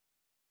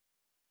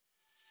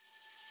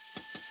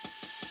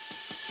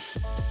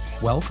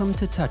Welcome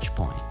to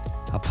Touchpoint,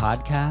 a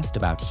podcast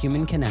about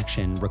human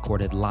connection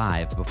recorded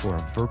live before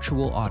a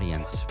virtual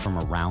audience from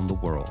around the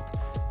world.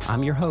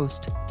 I'm your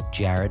host,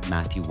 Jared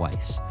Matthew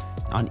Weiss.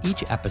 On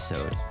each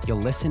episode, you'll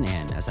listen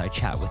in as I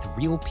chat with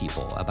real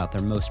people about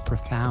their most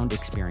profound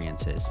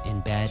experiences in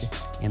bed,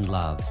 in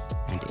love,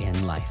 and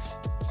in life.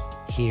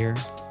 Here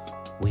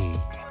we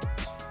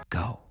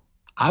go.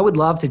 I would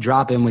love to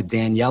drop in with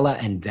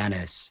Daniela and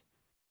Dennis.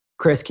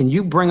 Chris, can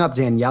you bring up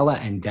Daniela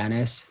and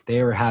Dennis? They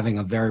are having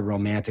a very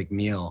romantic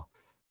meal.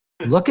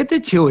 Look at the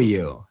two of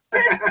you.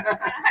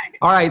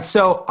 All right,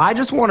 so I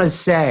just want to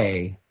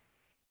say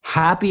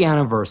happy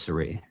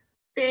anniversary.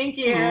 Thank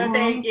you.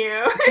 Thank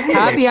you.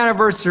 Happy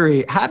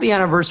anniversary. Happy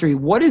anniversary.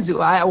 What is,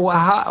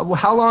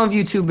 how long have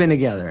you two been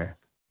together?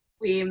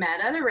 We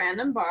met at a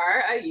random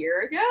bar a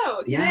year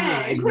ago today.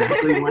 Yeah,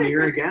 exactly 1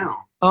 year ago.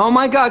 Oh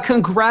my God,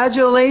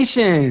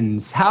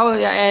 congratulations. How,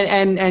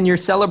 and you're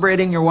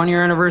celebrating your 1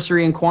 year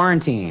anniversary in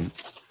quarantine.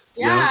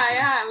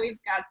 Yeah. We've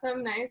got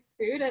some nice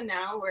food and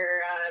now we're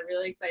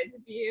really excited to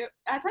be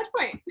at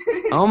Touchpoint.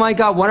 Oh my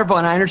God, wonderful.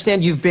 And I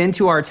understand you've been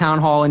to our town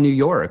hall in New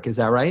York. Is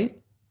that right?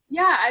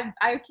 Yeah,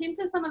 I came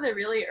to some of the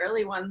really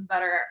early ones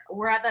that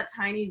we're at that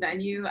tiny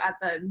venue at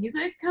the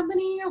music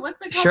company.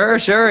 What's it called?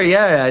 Sure.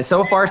 Yeah.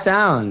 So Far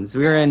Sounds.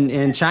 We were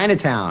in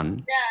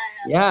Chinatown.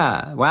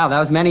 Yeah. Wow. That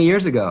was many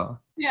years ago.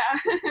 Yeah.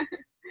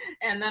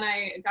 And then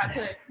I got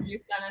to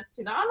introduce Dennis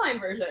to the online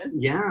version.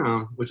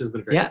 Yeah, which has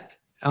been great. Yeah.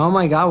 Oh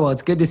my God. Well,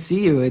 it's good to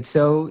see you. It's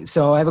so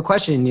I have a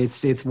question.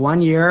 It's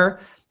 1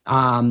 year.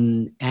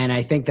 And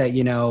I think that,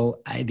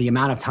 the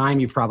amount of time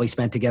you've probably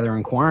spent together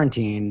in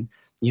quarantine,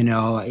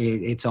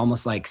 it's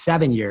almost like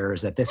 7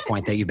 years at this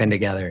point that you've been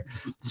together.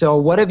 So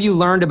what have you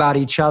learned about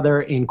each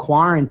other in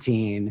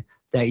quarantine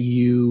that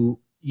you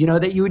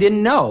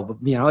didn't know?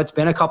 It's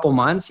been a couple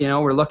months,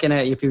 we're looking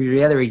at, if you're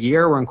together a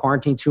year, we're in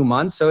quarantine 2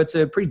 months. So it's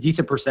a pretty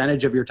decent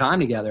percentage of your time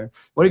together.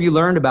 What have you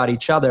learned about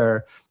each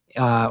other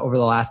over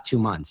the last 2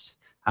 months?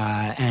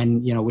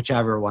 And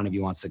whichever one of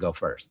you wants to go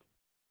first.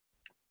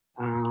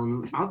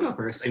 I'll go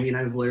first. I mean,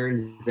 I've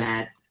learned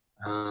that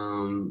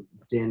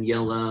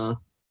Daniela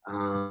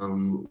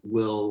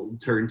will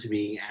turn to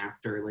me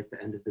after like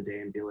the end of the day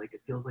and be like,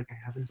 it feels like I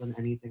haven't done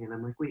anything. And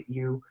I'm like, wait,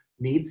 you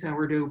made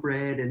sourdough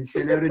bread and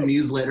sent out a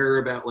newsletter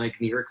about like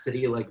New York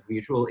City, like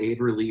mutual aid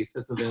relief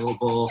that's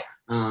available,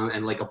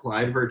 and like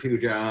applied for 2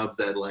 jobs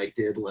and like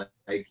did like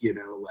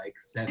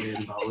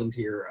 7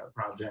 volunteer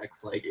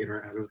projects like in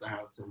or out of the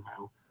house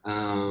somehow.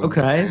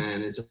 Okay.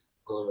 And it's just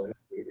a little bit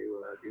happy to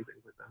do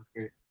things like that. It's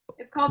great.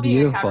 It's called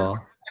being Beautiful.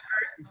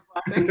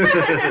 a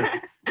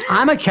Capricorn.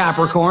 I'm a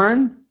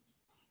Capricorn.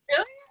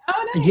 Really?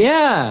 Oh, nice.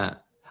 Yeah.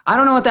 I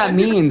don't know what that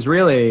means,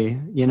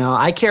 really.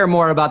 I care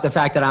more about the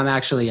fact that I'm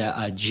actually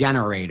a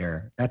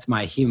generator. That's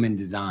my human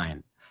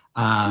design.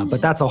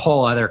 But that's a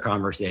whole other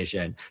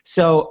conversation.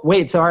 So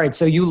wait, all right.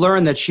 So you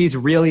learn that she's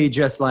really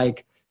just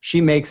like,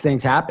 she makes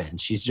things happen.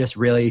 She's just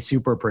really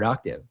super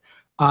productive.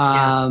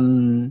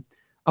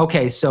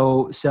 Okay.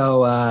 So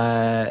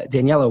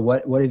Daniela,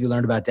 what have you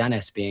learned about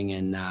Dennis being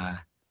in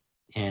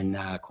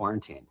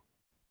quarantine?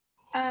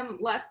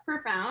 Less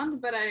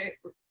profound, but I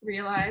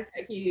realized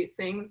that he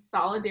sings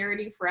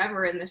Solidarity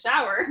Forever in the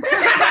shower.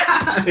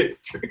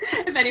 It's true.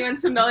 If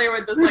anyone's familiar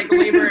with this like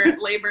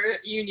labor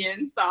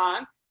union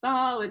song,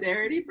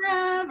 Solidarity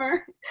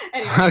Forever.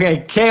 Anyway.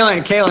 Okay,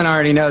 Kaylin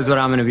already knows what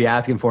I'm going to be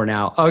asking for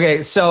now.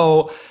 Okay,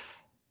 so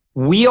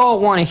we all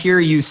want to hear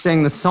you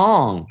sing the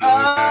song.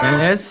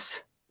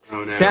 Dennis?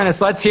 Oh, no.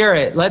 Dennis, let's hear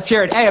it.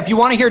 Hey, if you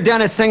want to hear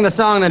Dennis sing the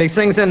song that he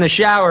sings in the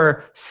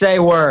shower, say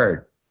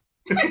word.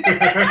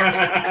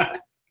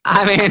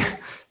 I mean,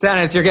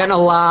 Dennis, you're getting a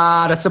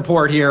lot of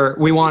support here.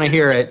 We want to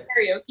hear it.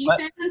 Karaoke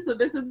fan, so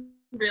this is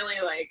really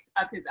like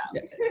up his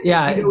alley.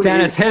 Yeah,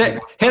 Dennis,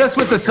 hit us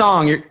with the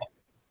song.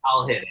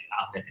 I'll hit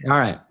it. All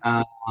right.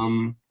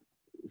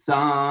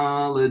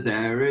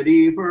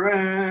 Solidarity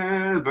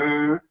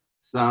forever.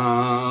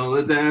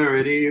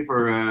 Solidarity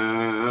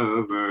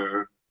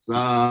forever.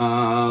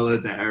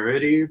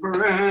 Solidarity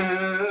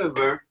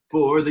forever.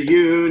 For the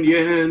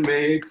union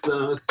makes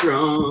us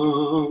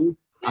strong.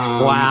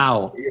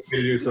 Wow. You're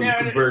going to do some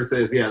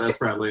verses. Yeah, that's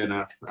probably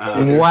enough.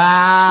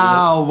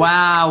 Wow.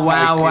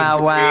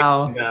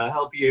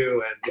 Help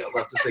you and I'd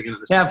love to sing into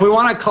the Yeah, if we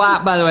want to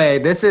clap, by the way,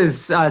 this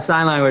is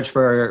sign language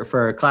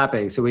for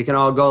clapping. So we can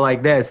all go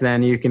like this.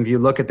 Then if you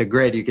look at the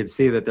grid, you can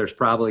see that there's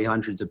probably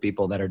hundreds of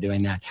people that are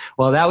doing that.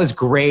 Well, that was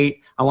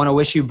great. I want to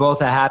wish you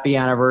both a happy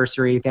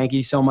anniversary. Thank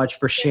you so much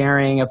for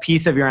sharing a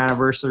piece of your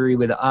anniversary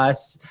with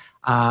us.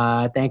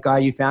 Thank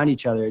God you found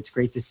each other. It's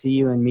great to see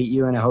you and meet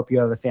you, and I hope you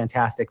have a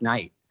fantastic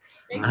night.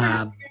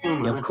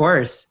 Of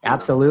course.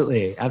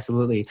 Absolutely.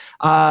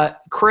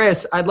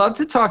 Chris, I'd love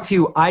to talk to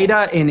you.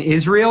 Ida in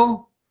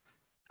Israel,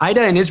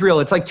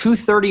 it's like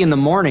 2:30 in the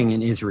morning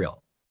in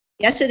Israel.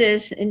 Yes, it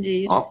is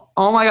indeed.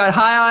 Oh my God.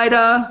 Hi,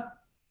 Ida.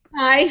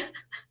 Hi.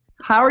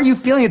 How are you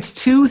feeling? It's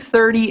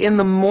 2:30 in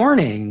the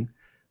morning.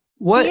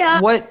 What?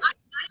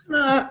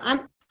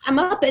 I'm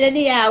up at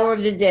any hour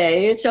of the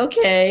day. It's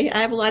okay. I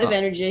have a lot of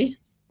energy.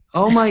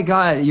 Oh my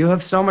God, you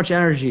have so much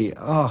energy.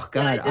 Oh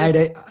God,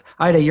 Yeah,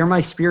 Ida, you're my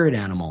spirit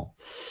animal.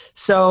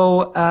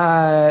 So,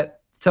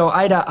 so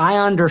Ida, I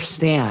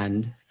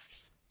understand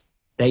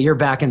that you're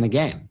back in the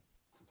game.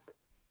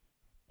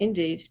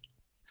 indeed.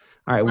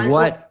 All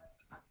right,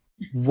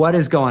 what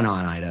is going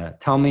on, Ida?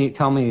 Tell me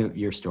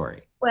your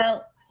story.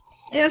 Well,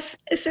 if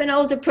an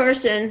older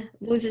person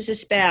loses a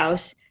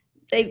spouse,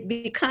 they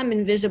become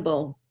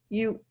invisible.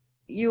 You're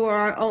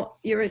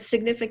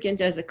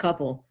significant as a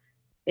couple.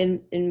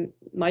 In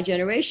my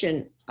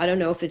generation, I don't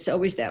know if it's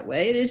always that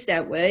way. It is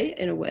that way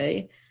in a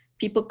way.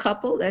 People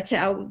couple. That's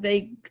how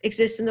they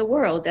exist in the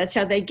world. That's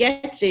how they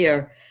get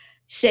there.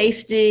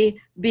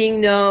 Safety,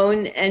 being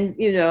known,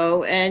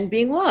 and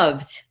being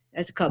loved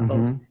as a couple.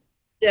 Mm-hmm.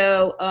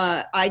 So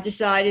I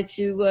decided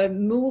to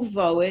move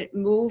forward,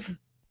 move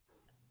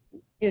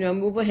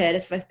ahead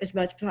as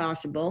much as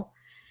possible,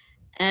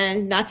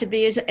 and not to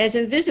be as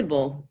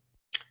invisible.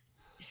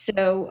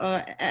 So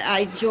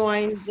I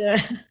joined.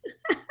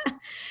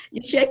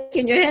 You're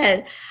shaking your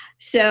head.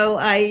 So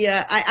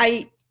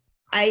I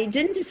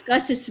didn't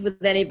discuss this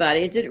with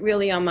anybody. I did it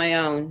really on my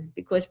own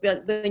because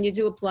when you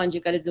do a plunge, you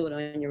got to do it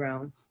on your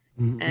own.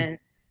 Mm-hmm. And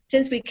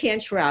since we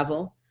can't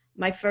travel,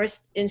 my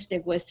first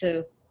instinct was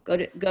to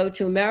go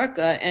to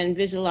America and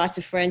visit lots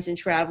of friends and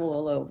travel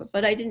all over.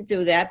 But I didn't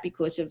do that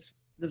because of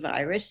the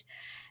virus.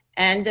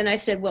 And then I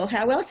said, well,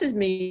 how else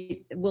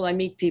will I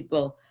meet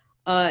people?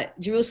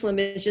 Jerusalem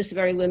is just a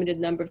very limited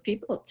number of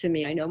people to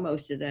me. I know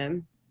most of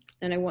them,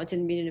 and I wanted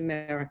to meet an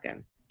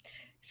American.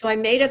 So I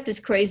made up this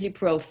crazy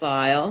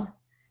profile,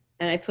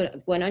 and I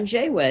went on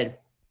JWed.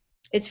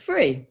 It's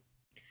free,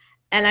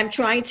 and I'm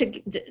trying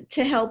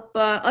to help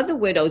other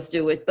widows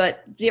do it,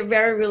 but they're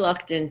very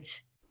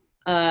reluctant.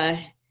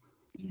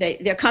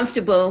 They're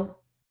comfortable.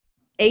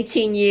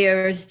 18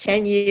 years,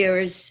 10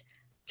 years,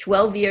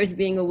 12 years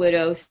being a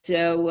widow.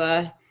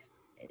 So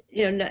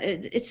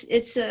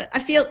it's. I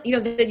feel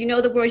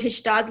the word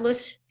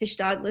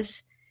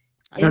hishtadlus.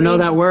 I don't know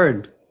that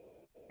word.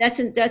 That's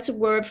a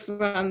word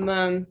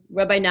from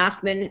Rabbi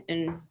Nachman,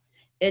 and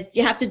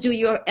you have to do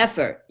your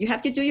effort. You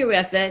have to do your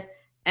effort,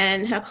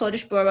 and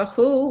HaKadosh Baruch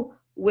Hu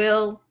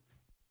will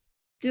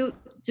do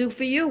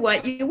for you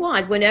what you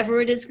want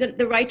whenever it is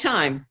the right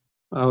time.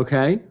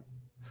 Okay.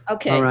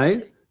 Okay. All right.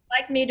 So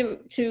like me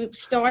to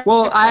start.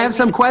 Well, I have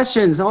some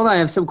questions. Hold on, I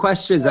have some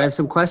questions.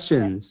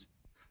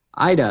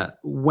 Ida,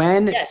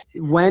 Yes.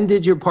 when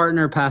did your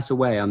partner pass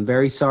away? I'm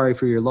very sorry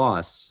for your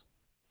loss.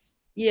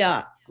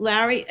 Yeah,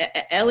 Larry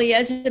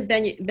Eliezer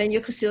Ben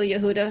Yehusil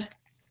Yehuda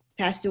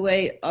passed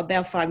away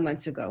about 5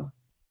 months ago.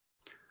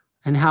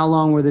 And how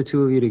long were the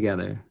two of you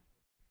together?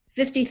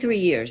 53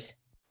 years.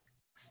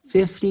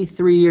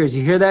 53 years.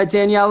 You hear that,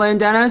 Daniela and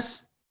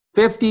Dennis?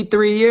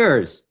 53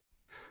 years.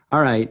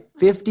 All right,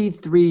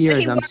 53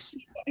 years.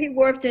 He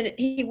worked in an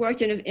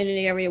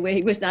area where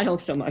he was not home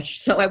so much,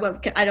 so I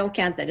don't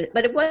count that.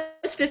 But it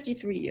was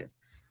 53 years.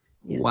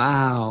 Yeah.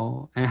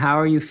 Wow. And how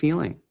are you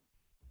feeling?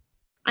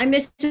 I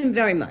missed him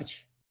very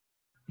much.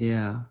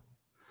 Yeah.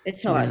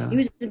 It's hard. Yeah. He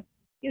was,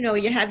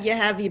 you have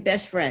your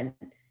best friend,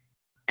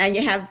 and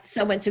you have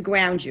someone to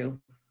ground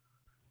you.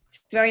 It's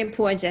very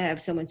important to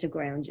have someone to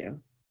ground you.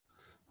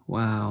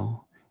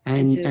 Wow.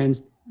 And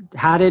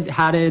how did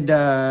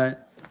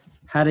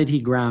he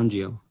ground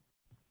you?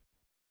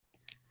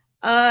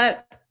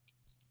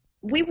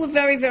 We were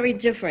very, very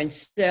different.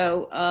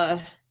 So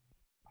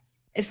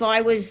if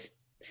I was,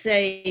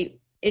 say,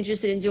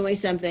 interested in doing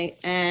something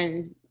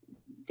and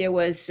there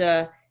was,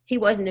 he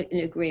wasn't in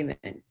agreement,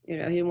 he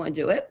didn't want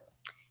to do it,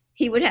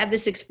 he would have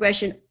this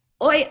expression,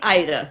 "Oi,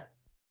 Ida."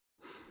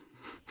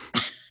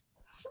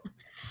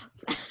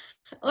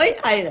 Oi,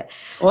 Ida.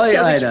 Oi,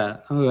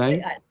 Ida. All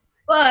right.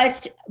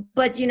 But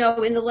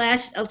in the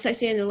last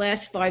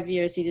 5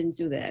 years, he didn't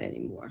do that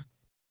anymore.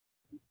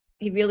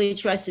 He really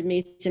trusted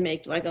me to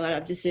make like a lot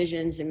of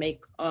decisions and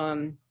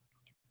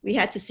we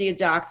had to see a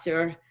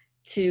doctor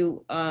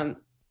to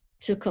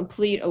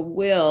complete a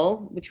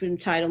will, which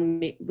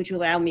would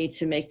allow me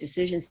to make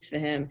decisions for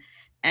him.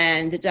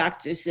 And the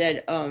doctor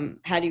said,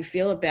 how do you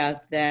feel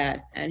about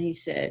that? And he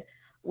said,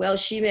 well,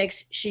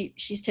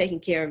 she's taking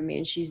care of me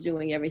and she's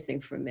doing everything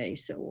for me.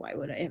 So why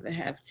would I ever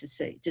have to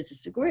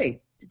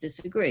disagree?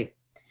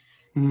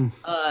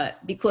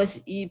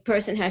 Because a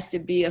person has to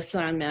be of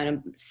sound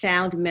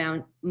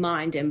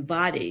mind and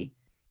body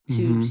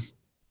to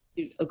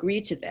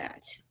agree to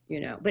that,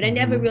 But I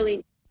never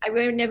really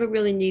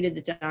needed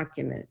the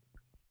document,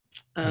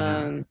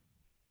 and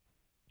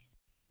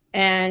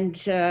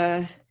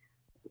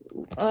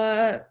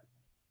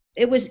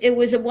it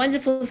was a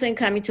wonderful thing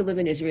coming to live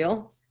in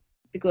Israel,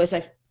 because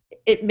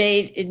it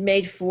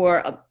made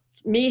for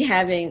me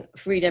having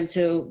freedom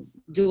to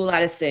do a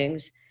lot of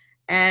things.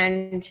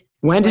 And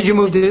when did you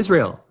move to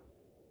Israel?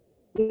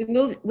 We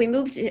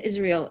moved to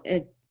Israel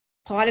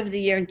part of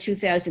the year in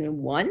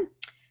 2001.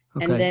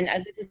 Okay. And then I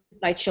lived with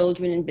my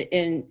children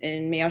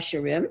in Mea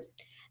Shearim,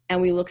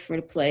 and we looked for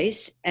a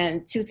place.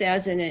 And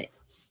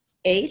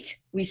 2008,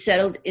 we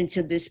settled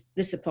into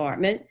this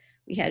apartment.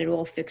 We had it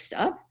all fixed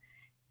up.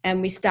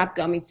 and we stopped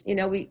going.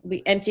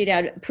 We emptied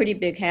out a pretty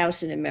big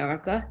house in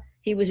America.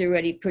 He was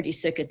already pretty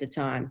sick at the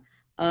time.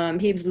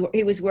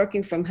 He was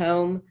working from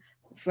home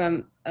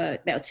from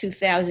about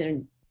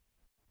 2000,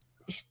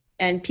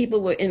 and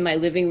people were in my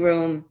living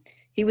room.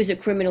 He was a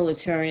criminal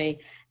attorney,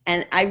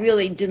 and I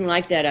really didn't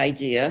like that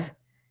idea.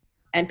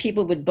 And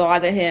people would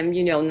bother him,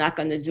 knock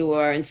on the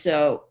door, and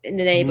so in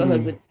the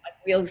neighborhood with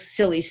real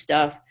silly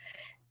stuff.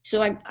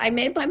 So I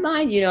made my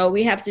mind,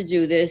 we have to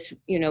do this.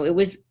 It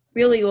was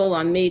really all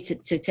on me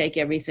to take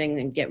everything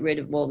and get rid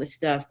of all the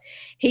stuff.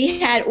 He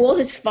had all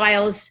his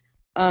files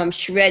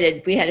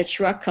shredded. We had a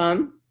truck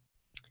come,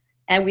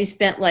 and we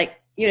spent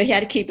he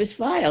had to keep his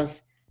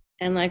files,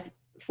 and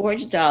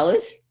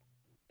 $400,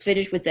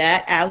 finished with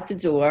that, out the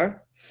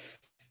door,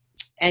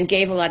 and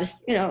gave a lot of,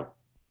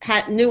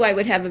 knew I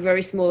would have a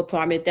very small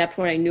apartment. At that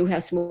point, I knew how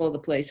small the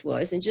place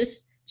was, and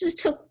just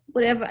took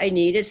whatever I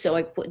needed, so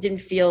I didn't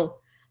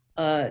feel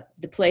the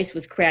place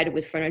was crowded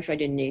with furniture I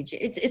didn't need.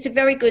 It's a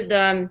very good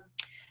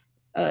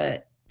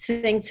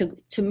thing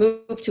to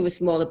move to a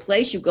smaller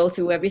place. You go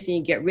through everything,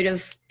 you get rid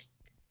of.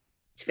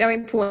 It's very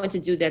important to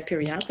do that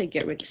periodically.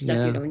 Get rid of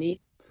stuff you don't need.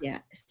 Yeah.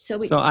 So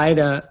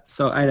Ida,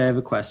 I have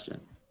a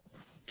question.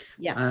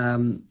 Yeah.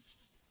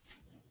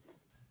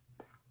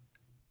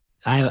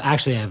 I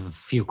have a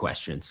few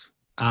questions.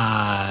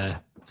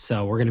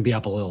 So we're going to be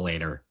up a little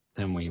later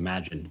than we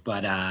imagined.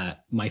 But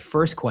my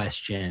first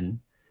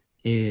question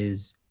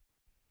is,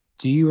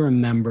 do you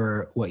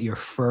remember what your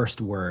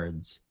first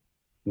words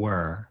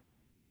were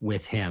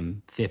with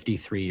him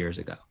 53 years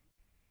ago?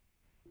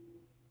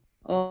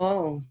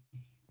 Oh.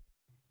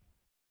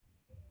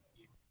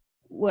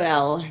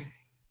 Well,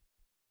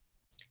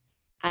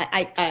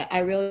 I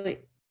really,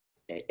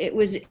 it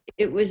was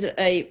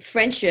a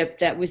friendship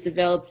that was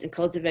developed and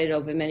cultivated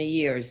over many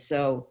years.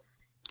 So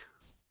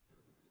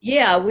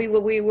yeah, we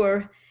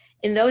were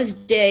in those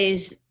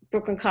days,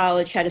 Brooklyn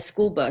College had a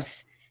school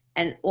bus,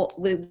 and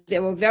they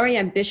were very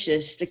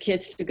ambitious, the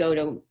kids, to go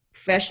to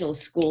professional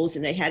schools,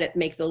 and they had to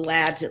make the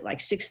labs at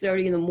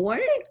 6:30 in the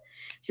morning.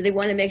 So they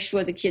wanted to make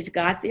sure the kids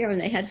got there,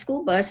 and they had a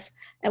school bus,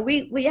 and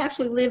we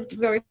actually lived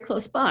very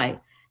close by.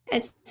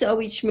 And so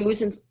we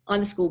schmoozed on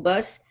the school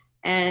bus,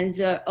 and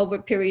over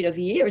a period of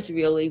years,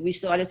 really, we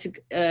started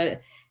to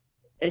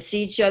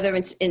see each other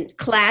in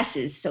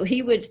classes. So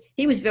he was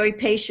a very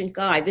patient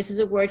guy. This is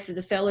a word for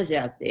the fellas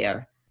out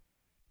there.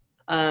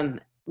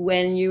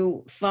 When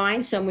you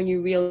find someone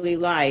you really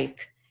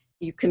like,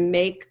 you could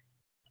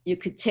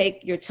take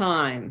your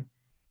time,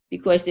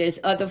 because there's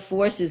other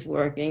forces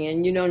working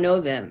and you don't know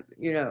them,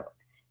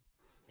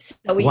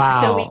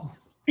 Wow.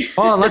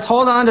 Oh, let's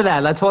hold on to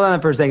that. Let's hold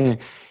on for a second.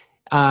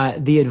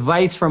 The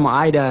advice from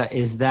Ida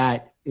is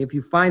that if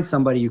you find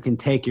somebody, you can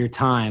take your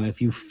time.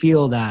 If you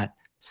feel that,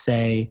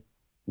 say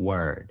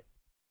word.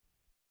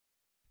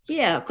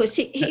 Yeah, because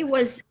he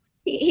was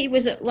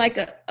like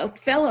a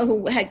fellow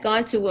who had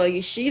gone to a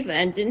yeshiva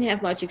and didn't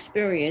have much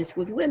experience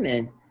with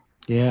women.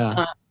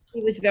 Yeah.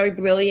 He was very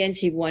brilliant.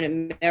 He won a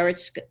merit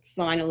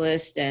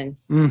finalist, and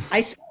I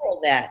saw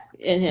all that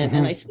in him.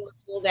 And I saw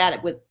all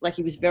that with,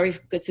 he was very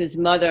good to his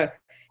mother.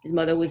 His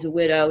mother was a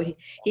widow.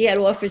 He had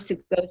offers to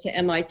go to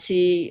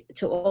MIT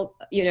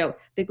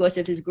because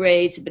of his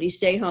grades, but he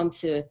stayed home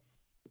to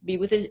be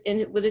with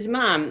his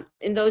mom.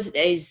 In those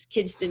days,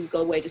 kids didn't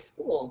go away to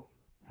school.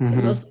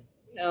 Mm-hmm. Mostly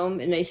home,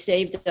 and they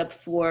saved up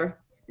for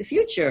the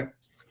future.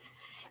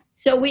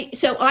 So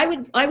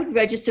I would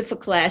register for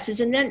classes,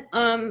 and then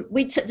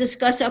we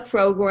discuss our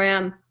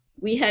program.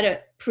 We had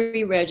a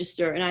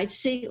pre-register, and I'd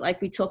see,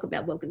 we talk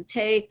about what we're going to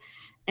take,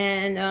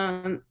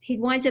 and he'd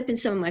wind up in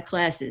some of my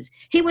classes.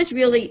 He was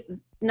really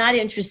not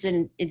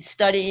interested in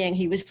studying.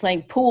 He was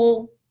playing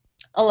pool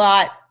a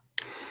lot,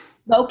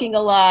 smoking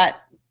a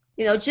lot,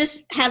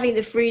 just having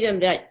the freedom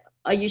that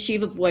a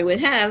yeshiva boy would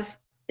have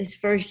his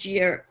first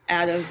year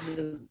out of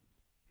the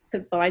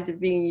confines of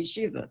being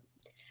yeshiva.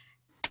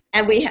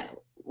 And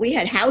we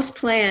had house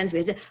plans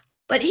with it,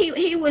 but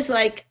he was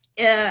I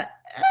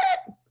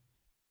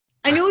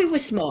knew he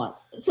was smart.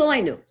 That's all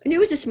I knew. I knew he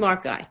was a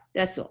smart guy.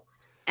 That's all.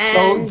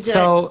 And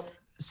so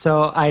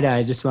Ida,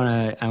 I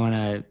want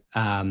to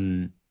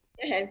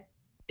go ahead.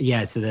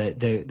 Yeah. So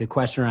the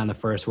question around the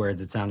first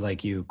words, it sounds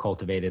like you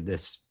cultivated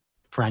this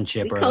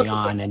friendship early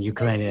on, and you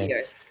kind of.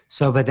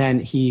 So, but then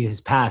he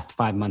has passed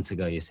 5 months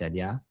ago. You said,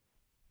 yeah.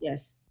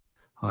 Yes.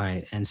 All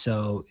right. And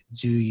so,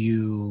 do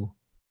you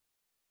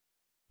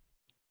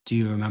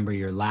remember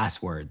your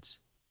last words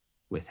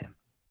with him?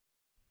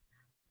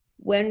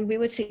 When we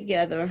were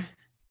together,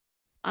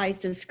 I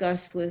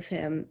discussed with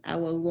him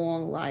our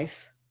long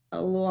life,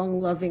 a long,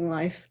 loving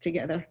life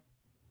together.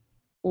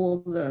 All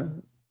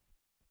the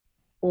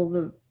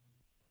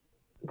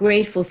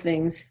grateful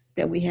things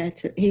that we had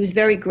to. He was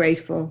very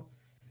grateful.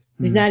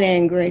 He was not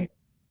angry.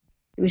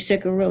 He was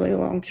sick a really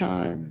long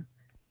time,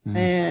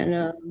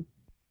 and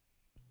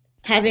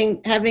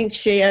having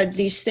shared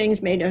these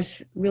things made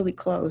us really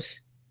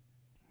close.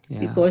 Yeah.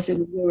 Because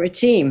we were a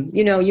team.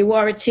 You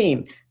are a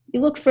team.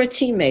 You look for a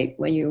teammate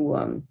when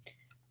you.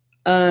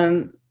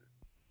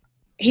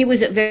 He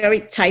was a very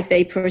type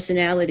A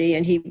personality,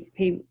 and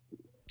he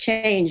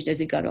changed as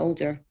he got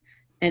older.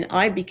 And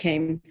I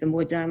became the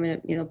more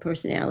dominant,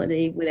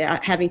 personality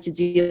without having to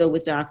deal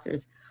with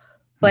doctors.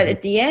 But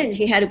at the end,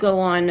 he had to go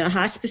on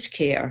hospice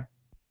care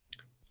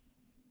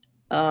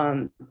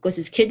because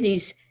his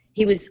kidneys,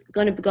 he was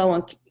going to go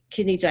on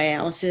kidney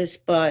dialysis,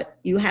 but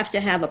you have to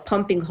have a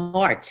pumping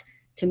heart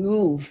to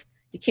move.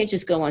 You can't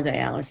just go on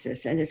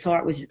dialysis. And his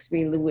heart was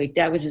extremely weak.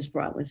 That was his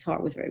problem. His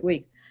heart was very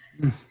weak.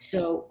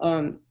 So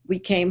we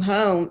came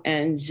home,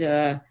 and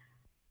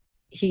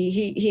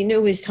he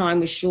knew his time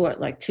was short,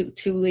 like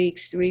 2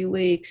 weeks, 3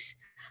 weeks.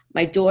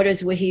 My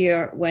daughters were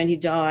here when he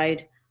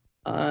died.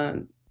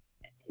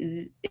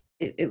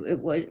 It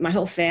was my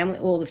whole family,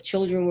 all the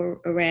children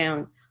were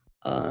around.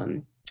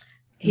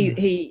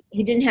 He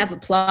didn't have a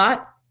plot.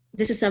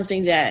 This is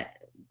something that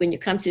when you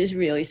come to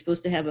Israel, you're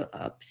supposed to have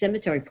a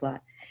cemetery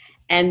plot.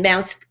 And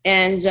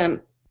a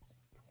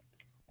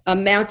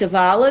Mount of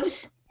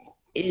Olives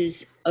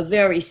is a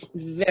very,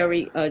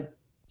 very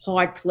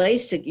hard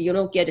place. You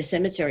don't get a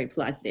cemetery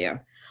plot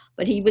there.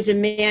 But he was a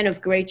man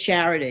of great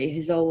charity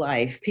his whole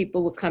life.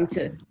 People would come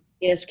to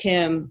ask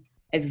him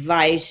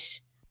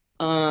advice.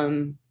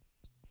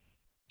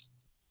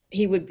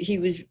 He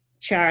was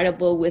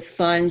charitable with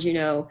funds,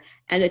 and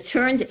it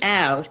turned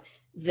out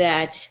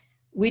that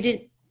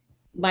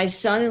my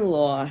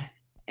son-in-law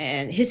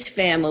and his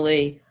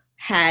family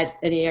had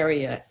an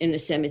area in the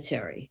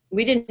cemetery.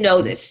 We didn't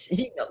know this.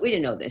 We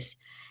didn't know this.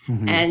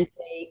 Mm-hmm. And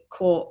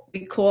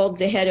we called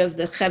the head of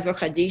the Chevra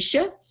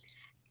Kadisha,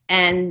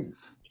 and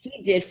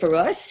he did for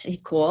us. He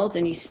called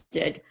and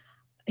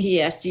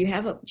he asked, do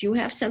you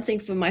have something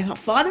for my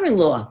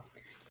father-in-law?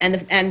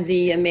 And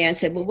the man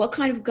said, well, what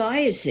kind of guy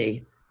is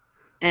he?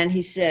 And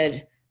he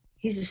said,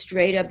 he's a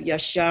straight up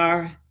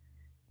Yashar,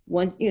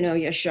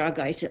 Yashar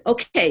guy. He said,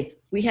 okay,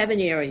 we have an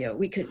area.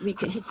 We could.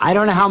 I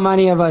don't know how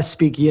many of us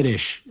speak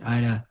Yiddish,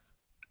 Ida.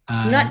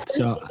 The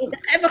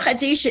Chevra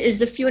Kadisha is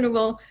the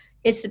funeral.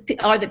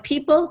 Are the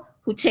people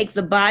who take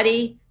the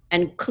body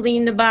and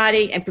clean the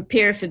body and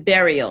prepare for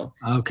burial.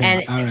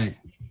 Okay, all right.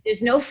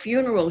 There's no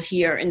funeral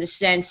here in the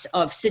sense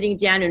of sitting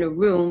down in a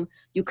room.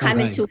 You come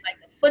into like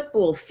a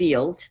football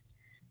field,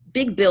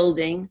 big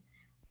building,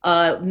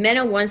 men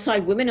on one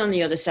side, women on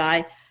the other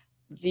side.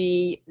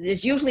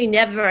 There's usually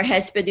never a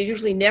hesped, there's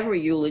usually never a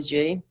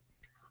eulogy.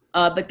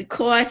 But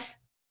because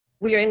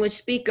we are English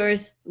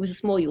speakers, it was a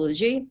small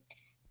eulogy.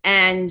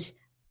 And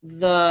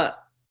the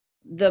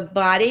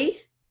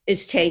body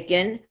is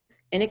taken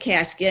in a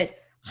casket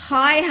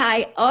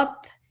high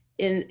up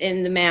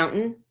in the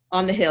mountain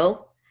on the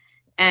hill,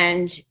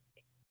 and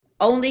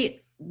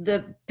only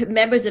the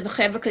members of the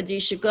Chevra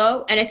Kadisha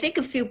go, and I think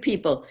a few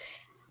people.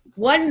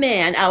 One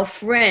man, our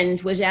friend,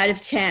 was out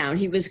of town.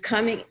 He was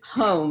coming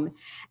home,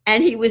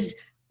 and he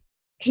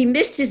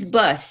missed his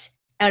bus.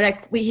 And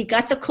he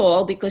got the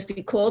call because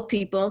we called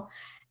people,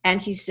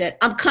 and he said,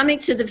 "I'm coming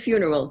to the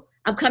funeral.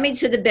 I'm coming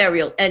to the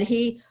burial." And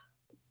he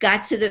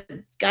got to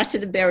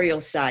the burial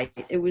site.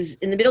 It was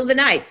in the middle of the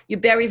night. You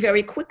bury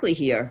very quickly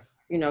here.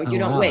 You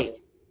don't wait.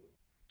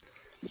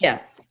 Yeah.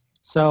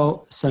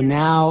 So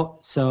now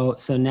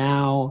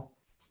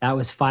that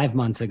was 5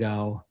 months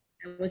ago.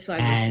 It was 5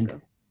 months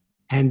ago.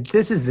 And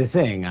this is the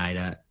thing,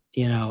 Ida,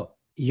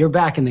 you're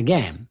back in the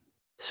game.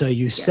 So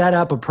you set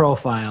up a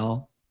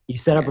profile,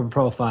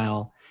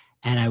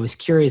 and I was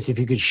curious if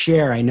you could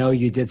share. I know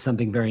you did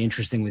something very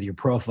interesting with your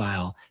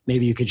profile.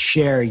 Maybe you could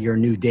share your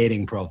new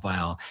dating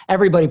profile.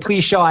 Everybody,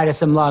 please show Ida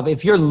some love.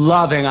 If you're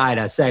loving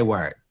Ida, say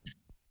word,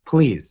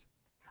 please.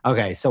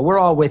 Okay, so we're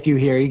all with you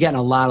here. You're getting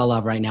a lot of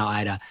love right now,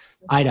 Ida.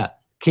 Ida,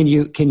 can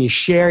you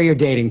share your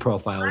dating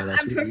profile with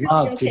us? We'd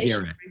love to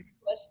hear it.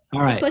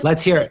 All right,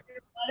 let's hear it.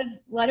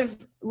 A lot of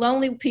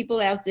lonely people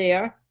out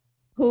there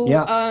who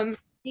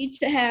need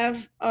to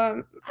have.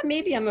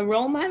 Maybe I'm a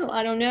role model.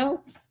 I don't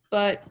know,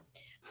 but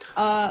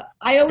I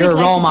always. You're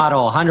a role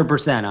model,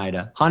 100%,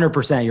 Ida.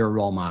 100%, you're a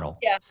role model.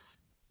 Yeah.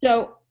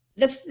 So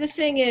the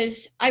thing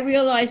is, I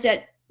realized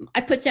that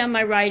I put down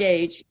my right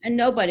age, and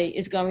nobody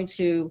is going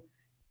to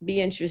be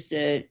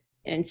interested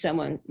in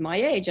someone my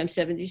age. I'm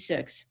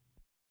 76.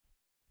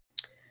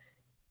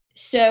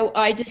 So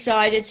I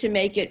decided to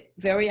make it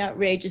very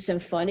outrageous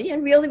and funny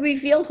and really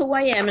reveal who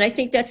I am. And I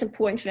think that's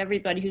important for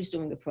everybody who's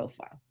doing the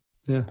profile.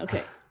 Yeah.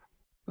 Okay.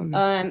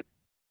 And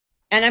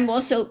I'm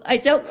also, I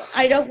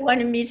don't want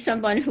to meet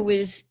someone who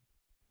is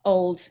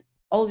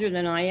older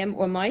than I am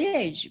or my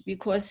age,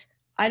 because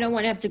I don't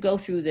want to have to go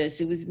through this.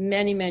 It was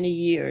many, many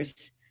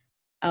years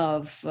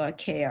of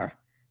care.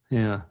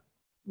 Yeah.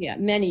 Yeah,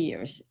 many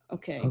years.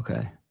 Okay.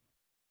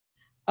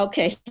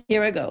 Okay,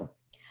 here I go.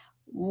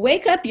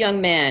 Wake up, young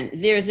man.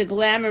 There's a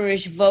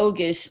glamorous,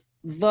 voguish,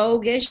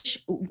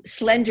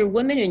 slender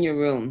woman in your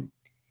room.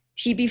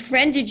 She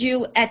befriended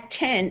you at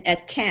 10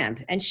 at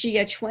camp, and she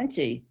at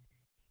 20.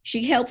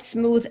 She helped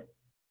smooth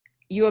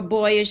your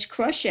boyish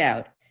crush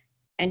out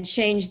and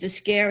change the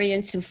scary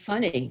into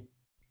funny.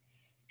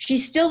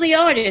 She's still the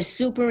artist,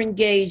 super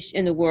engaged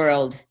in the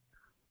world.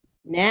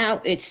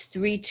 Now it's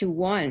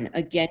 3-1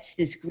 against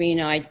this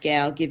green-eyed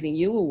gal giving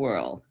you a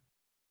whirl.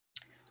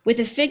 With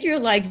a figure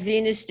like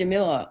Venus de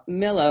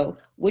Milo,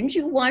 wouldn't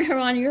you want her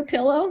on your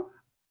pillow?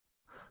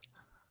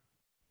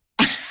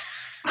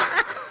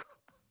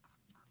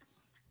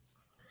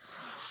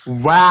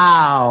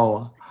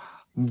 Wow.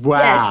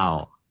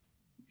 Wow.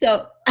 Yes.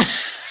 So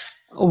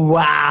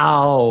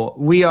wow.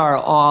 We are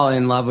all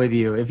in love with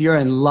you. If you're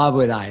in love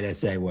with Ida,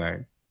 say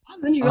word.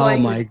 I'm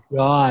enjoying Oh my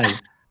God.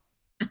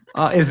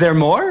 Is there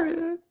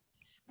more?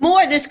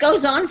 More. This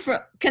goes on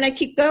for, can I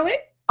keep going?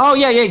 Oh,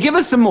 yeah. Give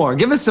us some more.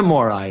 Give us some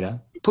more,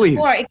 Ida. Please.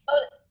 More.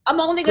 I'm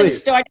only going to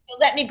start.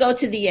 Let me go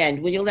to the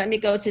end. Will you let me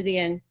go to the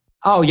end?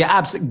 Oh, yeah.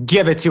 Absolutely.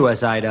 Give it to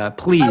us, Ida.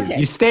 Please. Okay.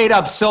 You stayed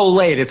up so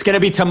late. It's going to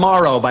be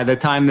tomorrow by the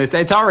time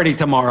it's already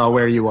tomorrow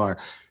where you are.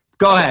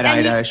 Go ahead,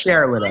 Ida.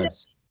 Share it with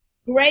us.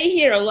 Gray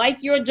hair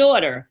like your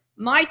daughter,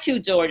 my 2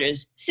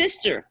 daughters,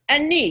 sister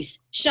and niece,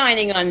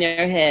 shining on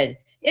their head.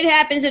 It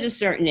happens at a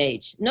certain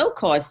age. No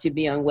cause to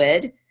be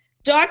unwed.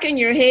 Darken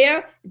your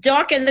hair,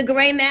 darken the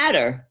gray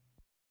matter.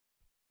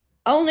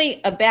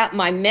 Only about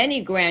my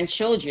many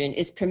grandchildren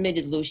is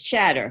permitted loose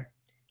chatter.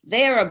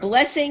 They are a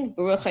blessing,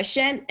 Baruch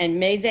Hashem, and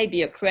may they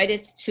be a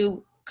credit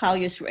to Kal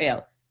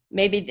Yisrael.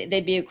 Maybe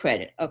they be a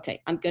credit.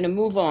 Okay, I'm going to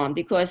move on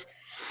because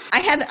I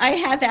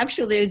have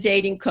actually a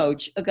dating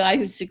coach, a guy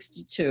who's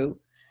 62,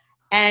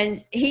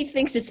 and he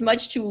thinks it's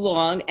much too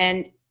long,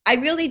 and I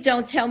really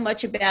don't tell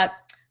much about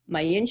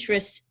my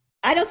interests.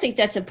 I don't think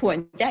that's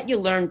important. That you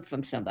learn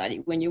from somebody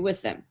when you're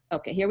with them.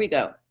 Okay, here we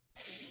go.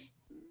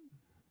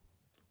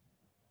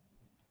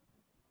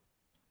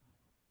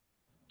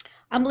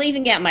 I'm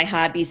leaving out my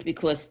hobbies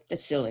because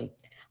that's silly.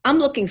 I'm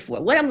looking for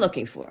what I'm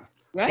looking for,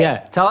 right?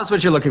 Yeah, tell us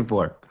what you're looking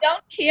for.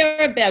 Don't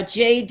care about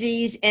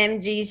JDs,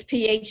 MDs,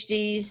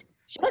 PhDs.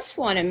 Just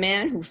want a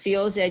man who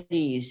feels at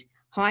ease.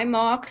 High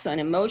marks on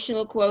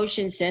emotional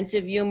quotient, sense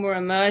of humor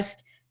a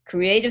must.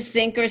 Creative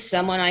thinker,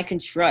 someone I can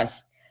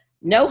trust.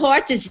 No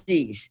heart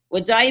disease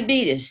or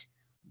diabetes.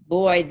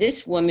 Boy,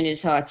 this woman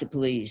is hard to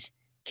please.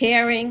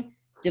 Caring,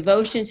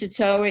 devotion to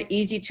Torah,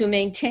 easy to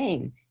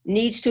maintain.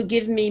 Needs to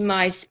give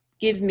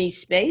me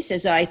space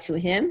as I to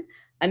him.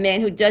 A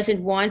man who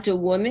doesn't want a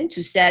woman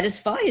to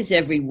satisfy his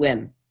every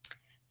whim.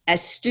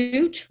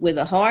 Astute with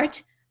a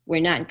heart,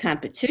 we're not in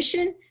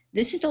competition.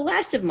 This is the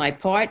last of my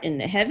part in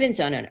the heavens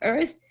on an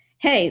earth.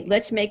 Hey,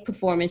 let's make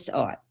performance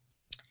art.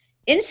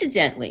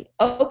 Incidentally,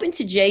 open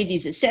to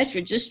JDs,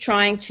 etc., just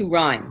trying to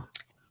rhyme.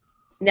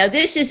 Now,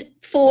 this is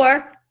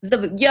for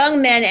the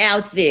young men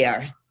out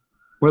there.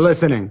 We're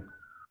listening.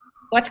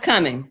 What's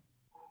coming?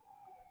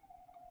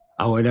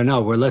 Oh, I don't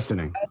know. We're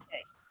listening.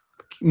 Okay.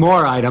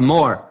 More, Ida,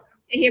 more.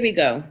 Here we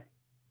go.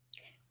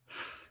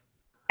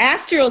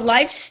 After a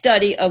life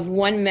study of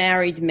one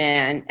married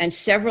man and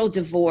several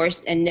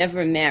divorced and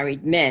never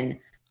married men,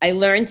 I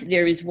learned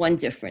there is one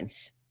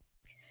difference.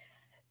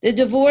 The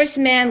divorced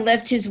man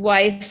left his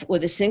wife, or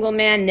the single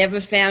man never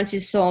found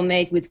his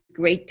soulmate with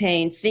great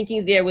pain,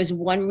 thinking there was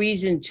one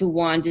reason to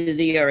wander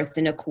the earth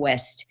in a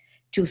quest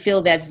to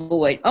fill that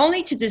void,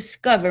 only to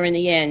discover in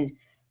the end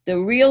the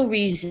real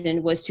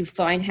reason was to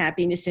find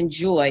happiness and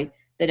joy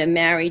that a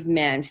married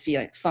man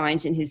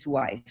finds in his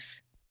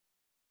wife.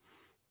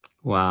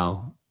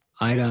 Wow.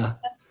 Ida.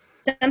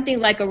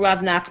 Something like a Rav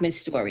Nachman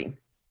story.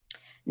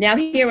 Now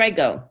here I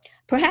go.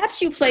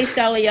 Perhaps you placed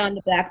Aliyah on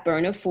the back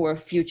burner for a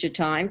future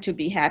time to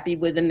be happy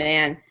with a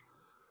man.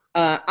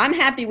 I'm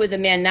happy with a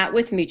man not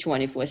with me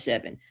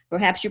 24/7.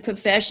 Perhaps your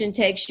profession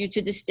takes you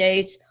to the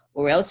States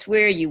or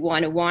elsewhere. You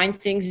want to wind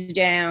things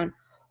down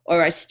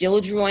or are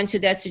still drawn to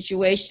that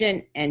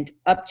situation and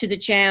up to the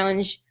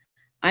challenge.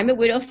 I'm a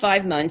widow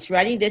 5 months.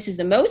 Writing this is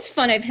the most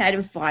fun I've had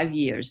in 5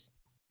 years.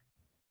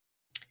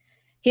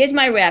 Here's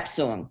my rap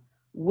song.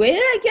 Where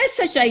did I get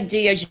such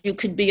ideas you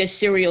could be a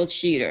serial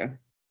cheater?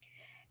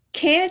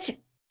 Can't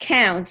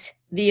count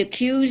the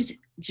accused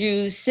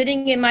Jews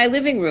sitting in my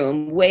living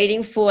room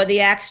waiting for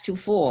the axe to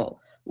fall,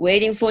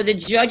 waiting for the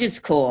judge's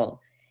call.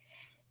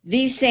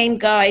 These same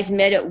guys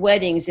met at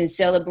weddings and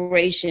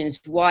celebrations,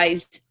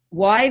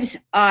 wives'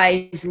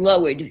 eyes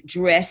lowered,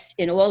 dressed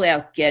in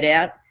all-out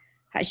get-out.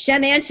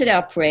 Hashem answered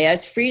our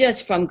prayers, freed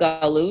us from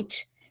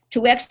galut,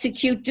 to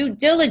execute due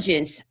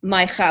diligence,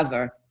 my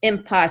chaver,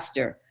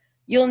 imposter.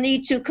 You'll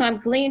need to come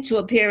clean to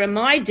appear in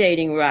my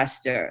dating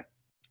roster.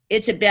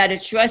 It's about a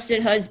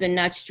trusted husband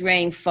not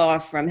straying far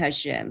from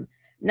Hashem,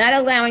 not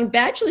allowing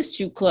bachelors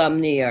to come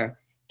near.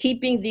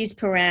 Keeping these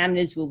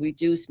parameters will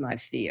reduce my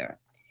fear.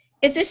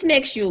 If this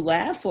makes you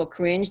laugh or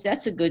cringe,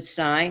 that's a good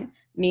sign.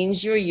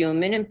 Means you're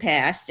human and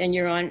past, and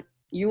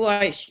you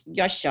are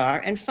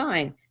yashar and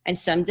fine, and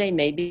someday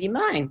maybe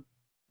mine.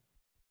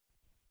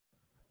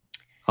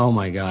 Oh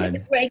my God.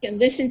 Take a break and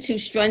listen to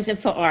Strunz and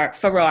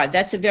Farad.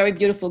 That's a very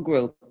beautiful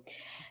group.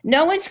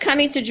 No one's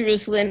coming to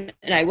Jerusalem,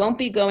 and I won't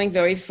be going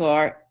very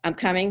far. I'm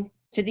coming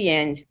to the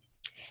end.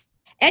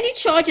 Any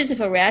charges of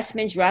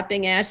harassment,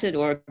 dropping acid,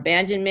 or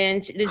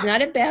abandonment, it is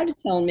not about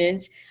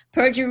atonement,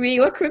 perjury,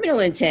 or criminal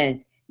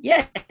intent.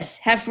 Yes,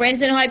 have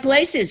friends in high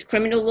places,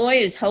 criminal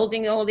lawyers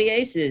holding all the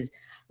aces.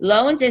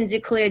 Loaned and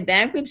declared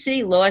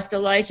bankruptcy, lost a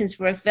license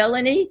for a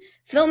felony.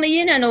 Fill me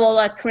in on all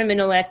our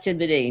criminal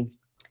activity.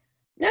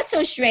 Not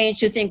so strange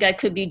to think I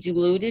could be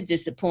deluded,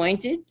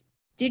 disappointed.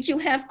 Did you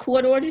have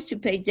court orders to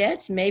pay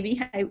debts, maybe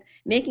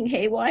making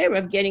haywire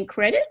of getting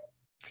credit?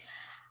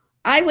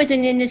 I was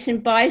an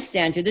innocent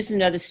bystander, this is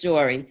another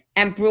story,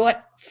 and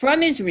brought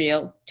from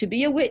Israel to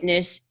be a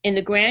witness in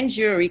the grand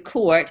jury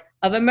court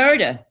of a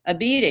murder, a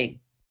beating.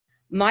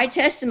 My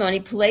testimony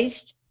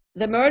placed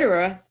the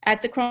murderer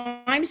at the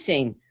crime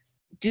scene.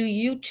 Do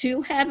you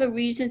too have a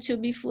reason to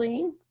be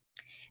fleeing?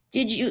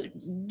 Do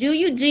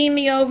you deem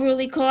me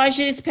overly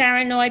cautious,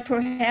 paranoid,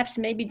 perhaps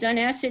maybe done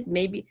acid,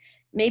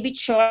 maybe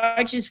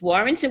charges,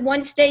 warrants in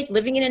one state,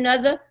 living in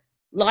another?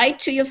 Lied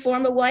to your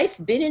former wife,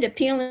 been in a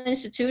penal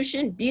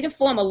institution, beat a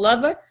former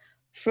lover,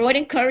 fraud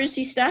in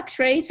currency stock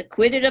trades,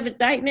 acquitted of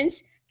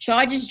indictments,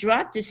 charges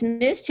dropped,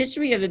 dismissed,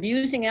 history of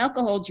abusing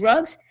alcohol,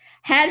 drugs,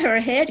 had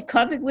her head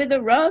covered with a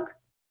rug.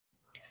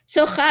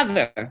 So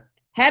Chaver,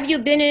 have you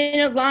been in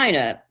a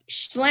lineup,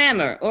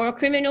 slammer, or a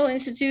criminal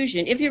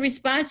institution? If your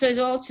response is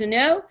all to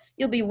no,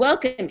 you'll be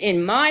welcome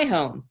in my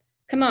home.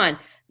 Come on,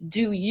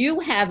 do you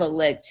have a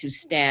leg to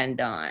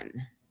stand on?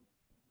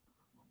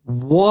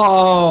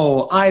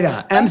 Whoa,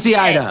 Ida, MC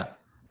Ida,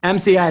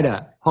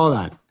 hold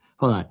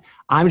on.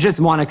 I just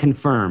want to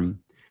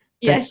confirm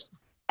Yes,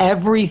 that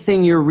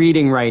everything you're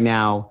reading right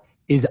now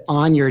is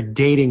on your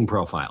dating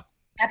profile.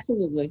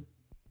 absolutely.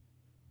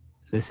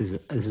 This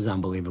is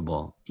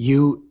unbelievable.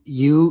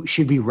 You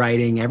should be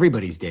writing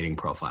everybody's dating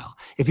profile.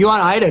 If you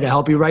want Ida to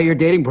help you write your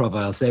dating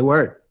profile, say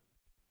word.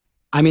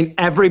 I mean,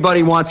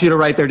 everybody wants you to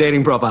write their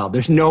dating profile.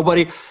 There's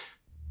nobody.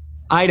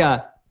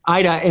 Ida,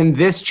 in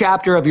this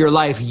chapter of your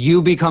life, you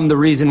become the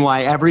reason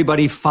why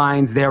everybody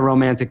finds their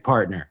romantic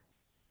partner.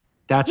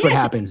 That's what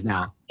happens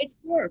now. It's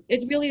work.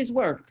 It really is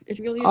work. It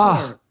really is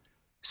work.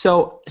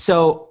 So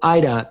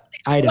Ida,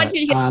 I want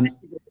you to hear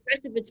the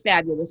rest of it's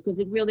fabulous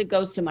because it really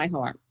goes to my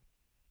heart.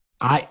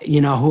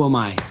 Who am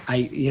I?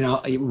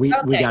 We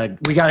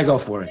gotta go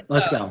for it.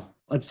 Let's go.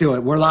 Let's do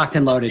it. We're locked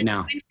and loaded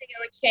now.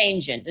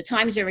 The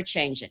times are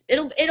changing.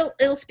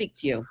 It'll speak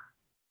to you.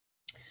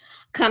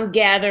 Come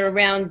gather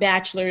around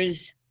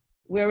bachelors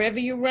wherever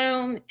you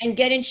roam and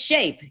get in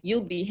shape.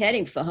 You'll be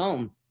heading for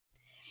home.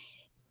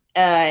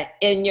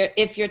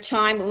 If your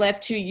time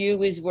left to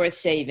you is worth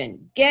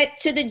saving, get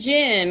to the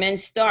gym and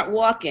start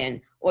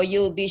walking, or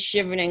you'll be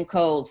shivering and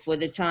cold, for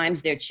the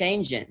times they're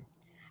changing.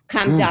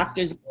 Come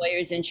doctors,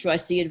 lawyers, and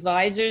trusty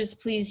advisors,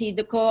 please heed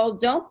the call.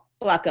 Don't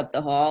block up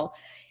the hall,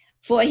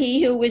 for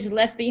he who is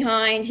left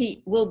behind,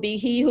 he will be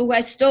he who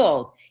has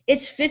stalled.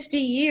 It's 50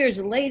 years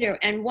later,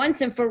 and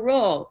once and for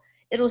all,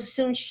 it'll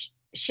soon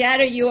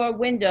shatter your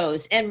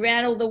windows and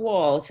rattle the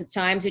walls. The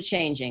times are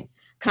changing.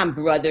 Come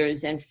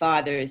brothers and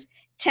fathers,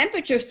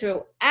 temperature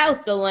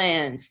throughout the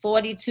land,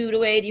 42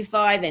 to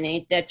 85, and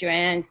ain't that your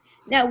hand?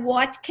 Now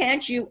what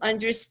can't you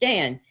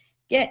understand?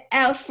 Get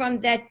out from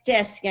that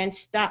desk and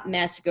stop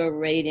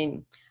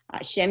masquerading.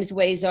 Hashem's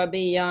ways are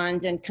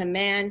beyond and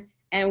command,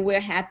 and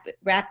we're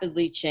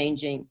rapidly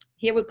changing.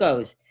 Here it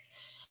goes.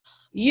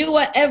 You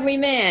are every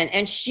man,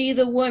 and she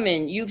the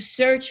woman you've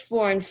searched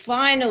for and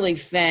finally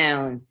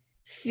found.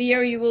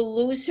 Fear you will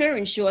lose her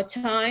in short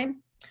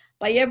time.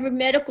 By every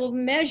medical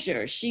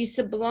measure, she's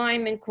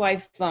sublime and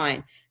quite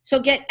fine. So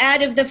get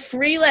out of the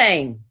free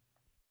lane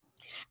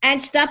and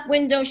stop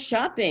window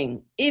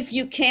shopping if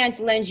you can't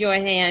lend your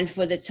hand,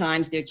 for the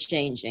times they're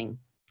changing.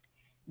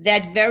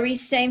 That very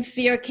same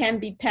fear can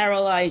be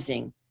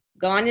paralyzing.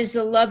 Gone is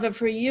the love of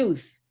her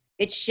youth.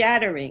 It's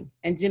shattering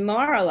and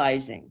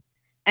demoralizing.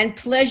 And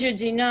pleasure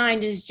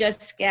denied is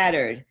just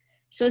scattered.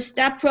 So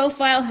stop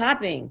profile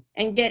hopping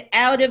and get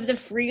out of the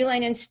free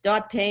lane and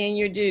start paying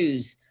your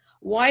dues.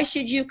 Why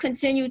should you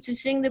continue to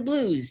sing the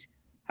blues?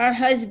 Her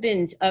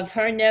husband of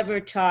her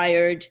never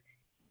tired.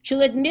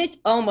 She'll admit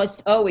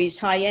almost always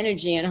high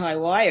energy and high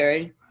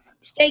wired.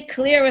 Stay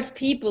clear of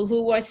people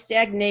who are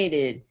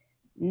stagnated.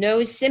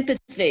 No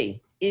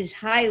sympathy is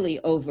highly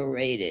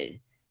overrated.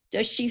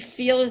 Does she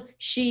feel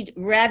she'd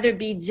rather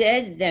be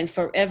dead than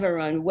forever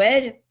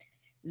unwed?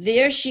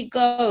 There she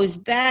goes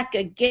back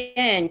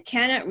again,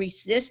 cannot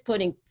resist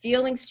putting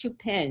feelings to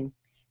pen.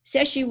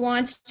 Says she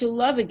wants to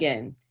love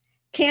again.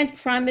 Can't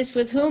promise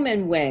with whom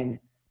and when.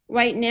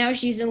 Right now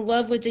she's in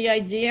love with the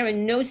idea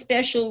and no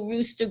special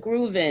rooster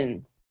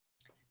grooving.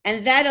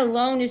 And that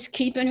alone is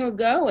keeping her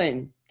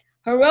going.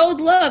 Her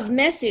old love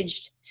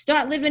messaged,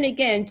 start living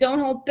again. Don't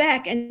hold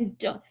back and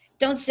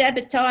don't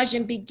sabotage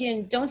and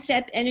begin. Don't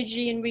sap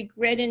energy and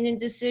regret and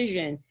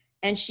indecision.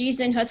 And she's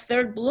in her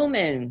third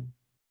blooming.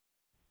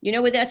 You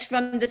know where that's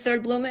from, the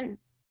third blooming?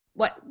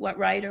 What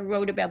writer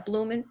wrote about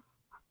blooming?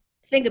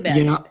 Think about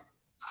it.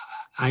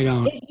 I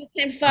don't. If you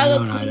can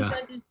follow, please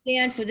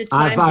understand for the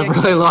times. I've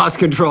really lost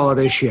control of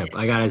this ship.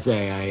 I gotta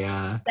say,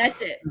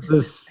 That's it.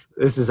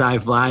 This is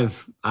I've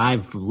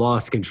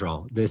lost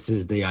control. This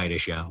is the Ida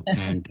show,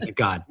 and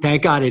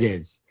thank God it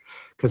is,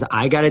 because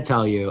I gotta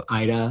tell you,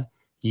 Ida,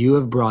 you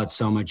have brought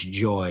so much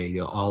joy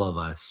to all of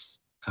us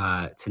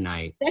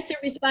tonight. That's the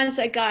response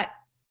I got.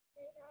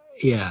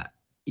 Yeah,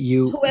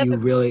 you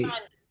really.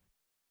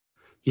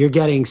 You're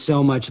getting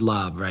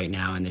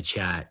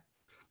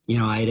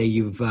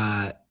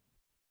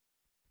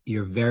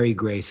you're very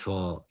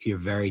graceful, you're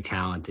very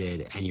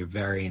talented, and you're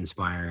very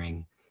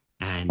inspiring.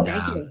 And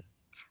Thank you.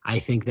 I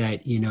think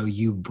that,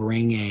 you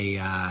bring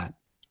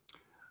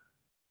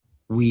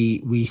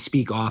we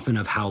speak often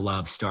of how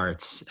love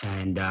starts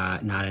and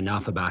not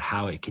enough about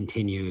how it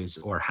continues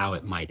or how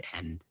it might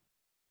end.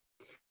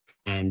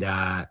 And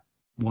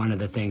one of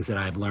the things that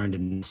I've learned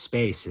in this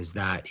space is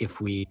that if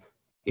we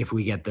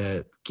get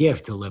the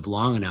gift to live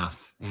long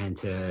enough and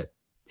to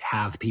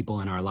have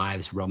people in our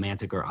lives,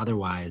 romantic or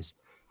otherwise,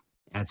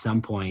 at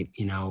some point,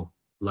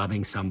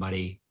 loving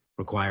somebody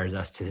requires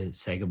us to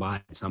say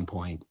goodbye at some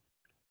point.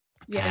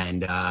 Yes.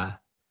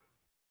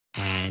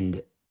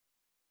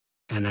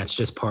 And that's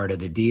just part of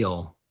the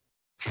deal.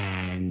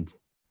 And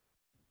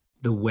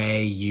the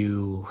way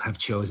you have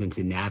chosen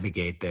to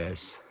navigate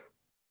this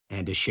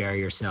and to share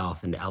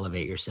yourself and to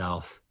elevate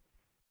yourself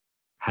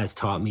has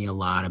taught me a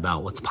lot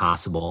about what's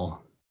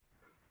possible,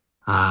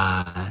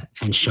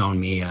 and shown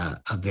me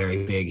a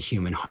very big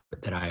human heart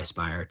that I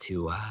aspire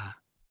to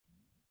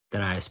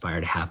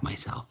have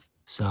myself.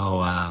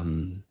 So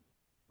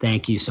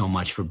thank you so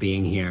much for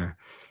being here.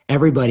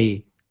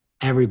 Everybody,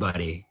 I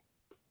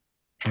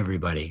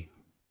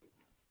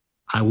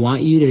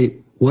want you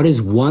to, what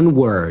is one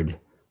word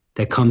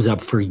that comes up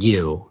for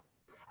you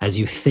as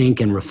you think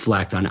and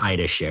reflect on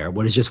Ida Share?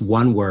 What is just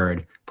one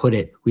word? Put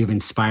it. We have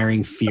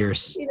inspiring,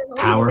 fierce,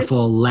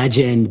 powerful,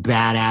 legend,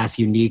 badass,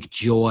 unique,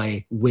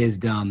 joy,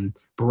 wisdom,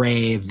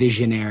 brave,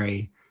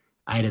 visionary.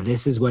 Ida,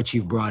 this is what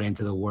you've brought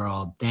into the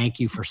world. Thank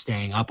you for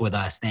staying up with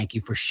us. Thank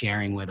you for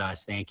sharing with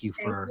us. Thank you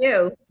for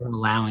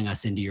allowing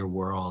us into your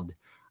world.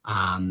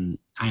 I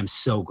am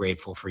so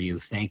grateful for you.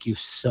 Thank you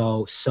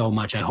so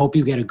much. I hope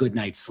you get a good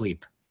night's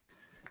sleep.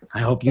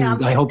 I hope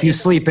you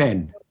sleep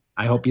in.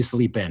 I hope you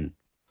sleep in.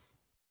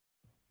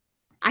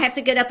 I have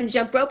to get up and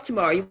jump rope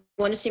tomorrow. You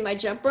want to see my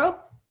jump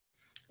rope?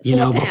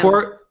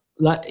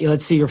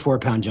 Let's see your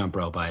 4-pound jump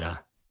rope, Ida.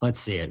 Let's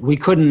see it. We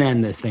couldn't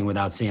end this thing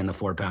without seeing the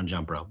 4-pound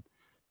jump rope.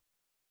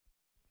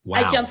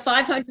 Wow. I jump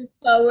 500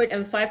 forward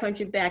and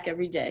 500 back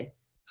every day.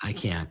 I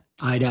can't.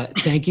 Ida,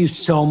 thank you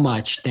so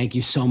much. Thank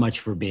you so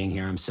much for being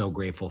here. I'm so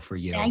grateful for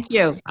you. Thank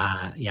you.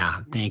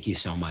 Yeah, thank you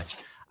so much.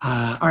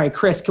 All right,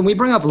 Chris, can we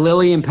bring up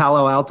Lily in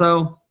Palo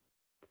Alto?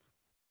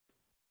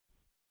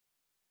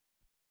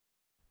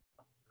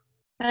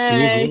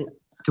 Hey.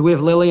 Do we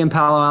have Lily in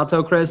Palo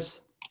Alto, Chris?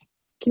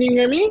 Can you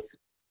hear me?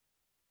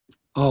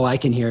 Oh, I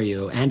can hear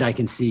you and I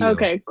can see you.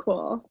 Okay,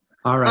 cool.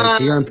 All right,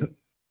 so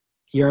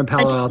you're in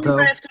Palo Alto.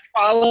 I have to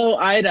follow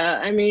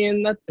Ida. I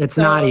mean, it's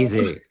not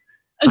easy.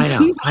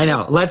 I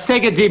know. Let's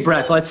take a deep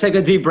breath.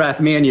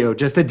 Me and you.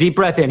 Just a deep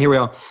breath in. Here we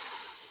go.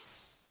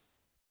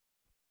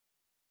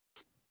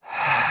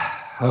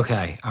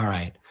 Okay. All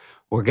right.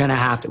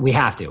 We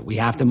have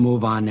to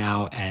move on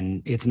now,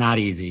 and it's not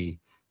easy.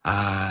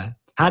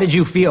 How did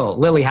you feel?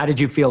 Lily, how did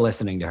you feel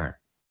listening to her?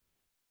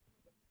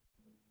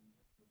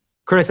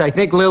 Chris, I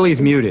think Lily's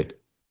muted.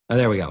 Oh,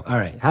 there we go. All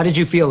right. How did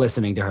you feel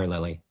listening to her,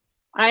 Lily?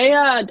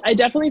 I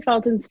definitely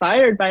felt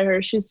inspired by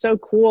her. She's so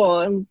cool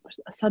and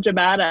such a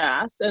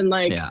badass. And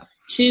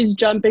she's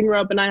jumping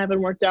rope and I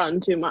haven't worked out in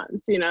 2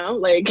 months,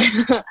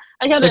 I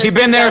gotta. If you've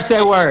been there, say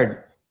a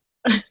word.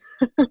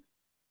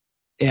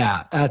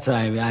 Yeah,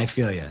 I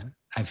feel you.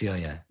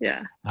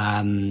 Yeah.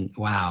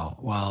 Wow.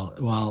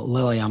 Well,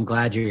 Lily, I'm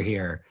glad you're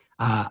here.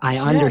 I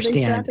understand.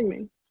 Yeah, thanks for having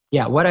me.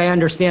 Yeah, what I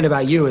understand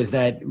about you is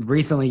that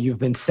recently you've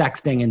been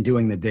sexting and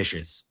doing the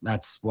dishes.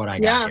 That's what I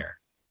got here.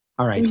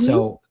 All right. Mm-hmm.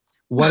 So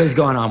what is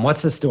going on?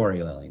 What's the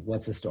story, Lily?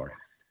 What's the story?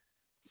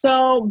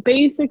 So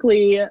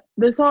basically,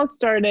 this all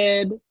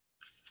started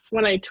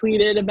when I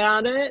tweeted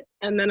about it,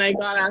 and then I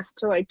got asked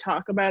to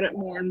talk about it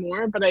more and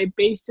more. But I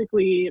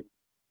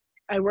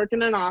work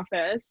in an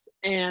office,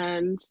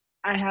 and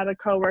I had a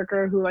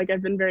coworker who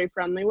I've been very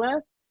friendly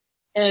with,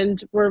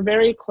 and we're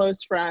very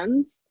close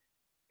friends,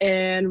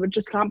 and would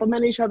just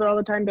compliment each other all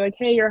the time, be like,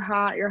 "Hey, you're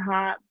hot,"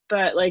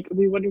 but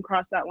we wouldn't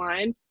cross that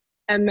line.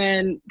 And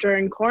then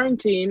during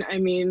quarantine,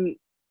 we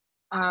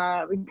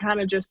kind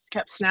of just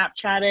kept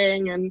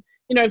Snapchatting, and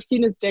I've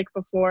seen his dick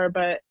before,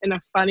 but in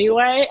a funny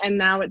way, and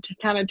now it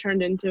kind of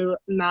turned into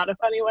not a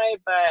funny way.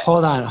 But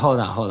hold on.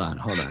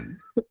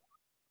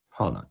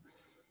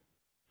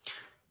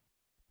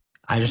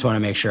 I just want to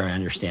make sure I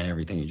understand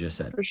everything you just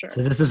said. For sure.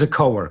 So this is a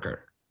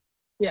coworker.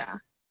 Yeah.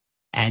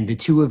 And the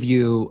two of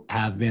you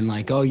have been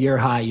like, "Oh, you're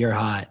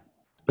hot,"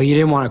 but you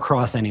didn't want to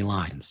cross any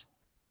lines.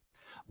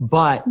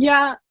 But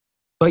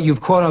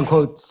you've quote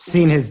unquote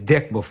seen his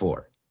dick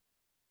before.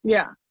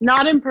 Yeah,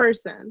 not in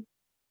person.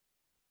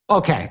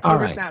 Okay, all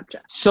right.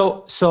 Snapchat.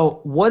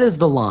 So what is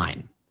the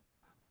line?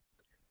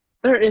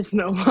 There is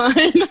no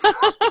line.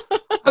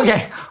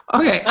 Okay.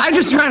 I'm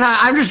just trying to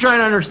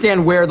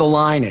understand where the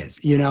line is.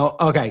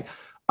 Okay.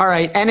 All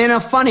right. And in a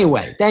funny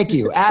way. Thank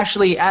you,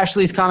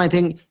 Ashley's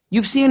commenting.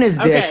 You've seen his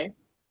dick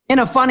in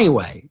a funny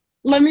way.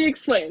 Let me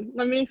explain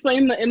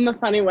in the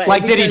funny way.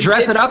 Did he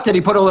dress it up? Did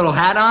he put a little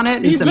hat on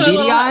it and some beady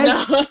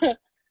eyes?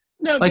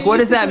 No. What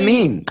does that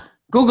mean?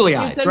 Googly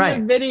eyes,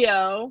 right? A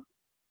video,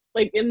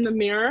 in the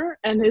mirror,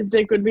 and his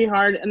dick would be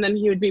hard, and then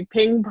he would be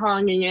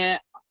ping-ponging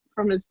it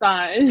from his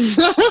thighs.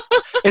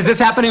 Is this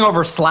happening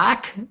over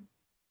Slack?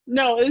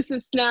 No, this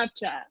is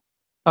Snapchat.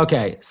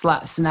 Okay,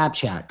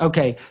 Snapchat.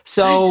 Okay,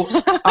 so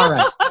all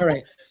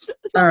right.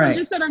 Someone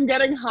just said I'm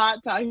getting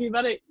hot talking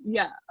about it.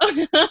 Yeah.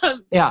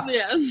 Yeah.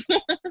 Yes.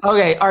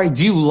 Okay. All right.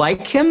 Do you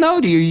like him though?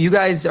 Are you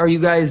guys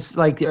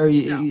like? Are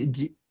you?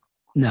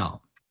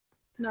 No.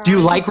 No, Do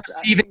you like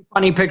receiving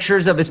funny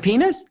pictures of his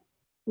penis?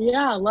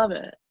 Yeah, I love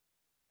it.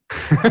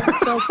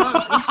 So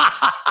fun.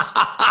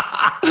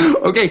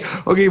 Okay.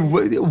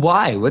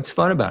 Why? What's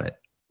fun about it?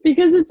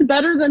 Because it's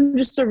better than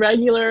just a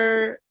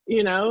regular,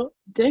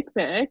 dick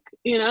pic.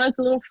 It's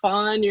a little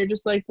fun. You're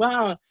just like,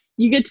 wow,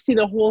 you get to see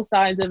the whole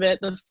size of it,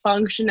 the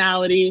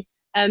functionality,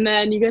 and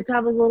then you get to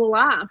have a little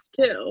laugh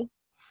too.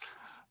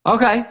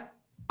 Okay.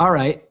 All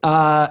right.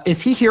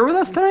 Is he here with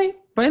us tonight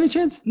by any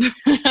chance?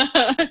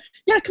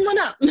 Yeah, come on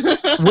up.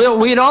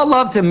 We'd all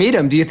love to meet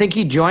him. Do you think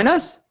he'd join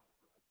us?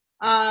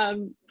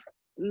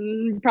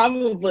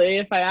 Probably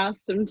if I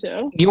asked him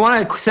to. You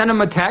want to send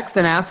him a text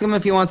and ask him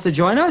if he wants to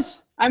join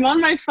us? I'm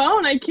on my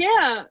phone. I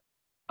can't.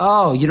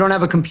 Oh, you don't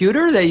have a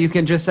computer that you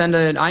can just send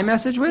an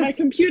iMessage with? My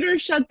computer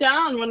shut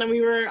down when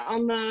we were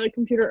on the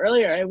computer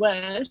earlier. I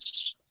wish.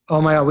 Oh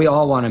my God, we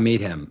all want to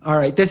meet him. All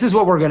right, this is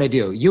what we're going to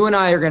do. You and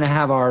I are going to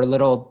have our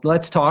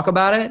let's talk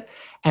about it.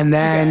 And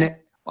then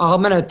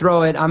I'm going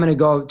to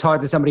go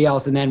talk to somebody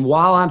else. And then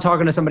while I'm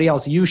talking to somebody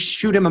else, you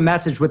shoot him a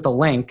message with the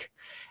link.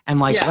 And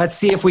let's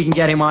see if we can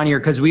get him on here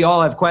because we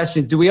all have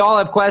questions. Do we all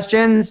have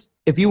questions?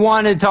 If you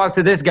want to talk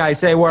to this guy,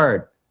 say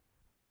word.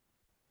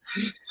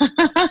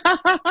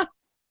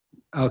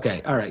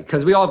 Okay, all right,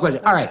 because we all have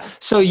questions. All right,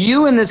 so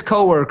you and this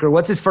coworker,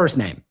 what's his first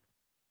name?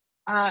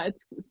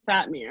 It's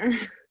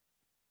Fatmir.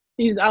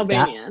 He's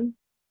Albanian.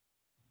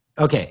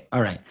 Okay,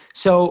 all right.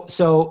 So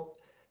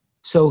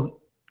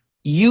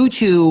you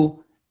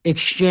two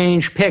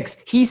exchange pics.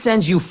 He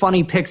sends you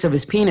funny pics of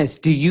his penis.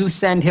 Do you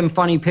send him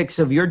funny pics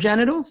of your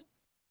genitals?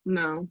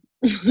 No.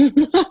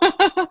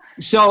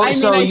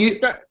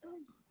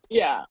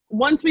 Yeah.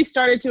 Once we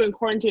started to in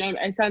quarantine,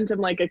 I sent him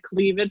like a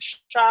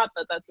cleavage shot,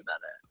 but that's about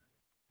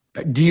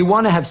it. Do you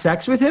want to have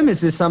sex with him?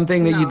 Is this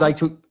something that you'd like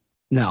to?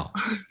 No.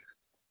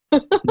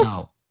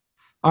 No.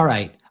 All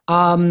right.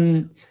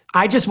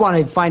 I just want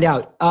to find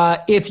out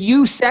if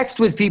you sexted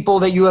with people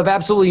that you have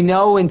absolutely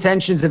no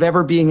intentions of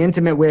ever being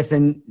intimate with,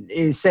 and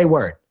say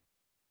word.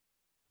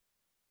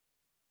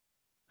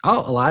 Oh,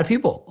 a lot of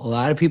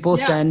people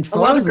send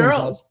photos of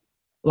themselves.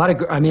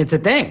 It's a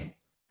thing.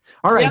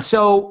 All right. Yeah.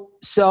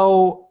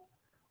 So,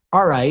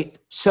 all right.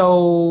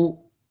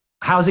 So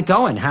how's it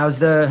going? How's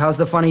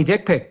the funny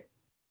dick pic?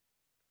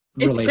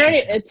 It's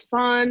great. It's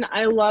fun.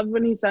 I love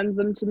when he sends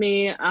them to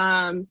me.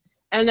 And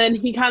then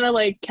he kind of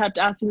kept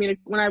asking me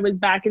when I was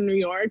back in New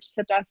York, he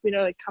kept asking me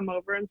to come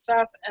over and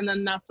stuff. And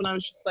then that's when I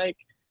was just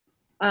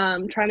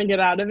trying to get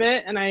out of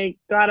it. And I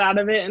got out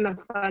of it in a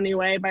funny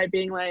way by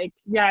being like,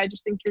 yeah, I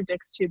just think your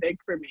dick's too big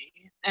for me.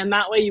 And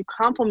that way you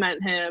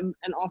compliment him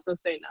and also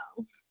say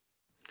no.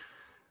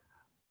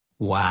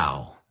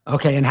 Wow.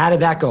 Okay. And how did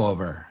that go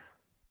over?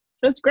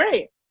 That's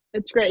great.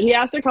 It's great. He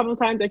asked a couple of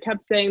times. I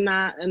kept saying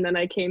that, and then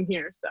I came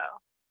here.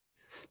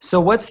 So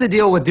what's the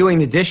deal with doing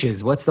the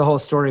dishes? What's the whole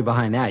story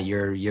behind that?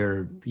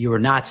 You were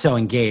not so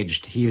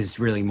engaged. He was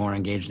really more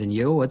engaged than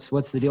you.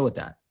 What's the deal with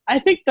that? I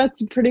think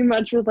that's pretty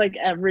much with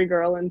every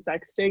girl in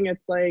sexting.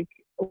 It's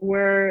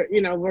we're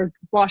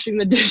washing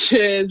the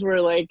dishes.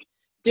 We're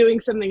doing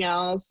something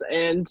else,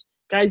 and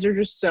guys are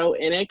just so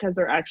in it because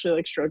they're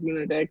actually stroking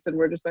their dicks, and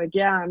we're just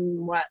yeah,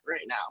 I'm wet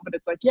right now. But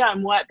it's yeah,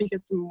 I'm wet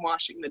because I'm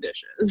washing the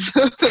dishes.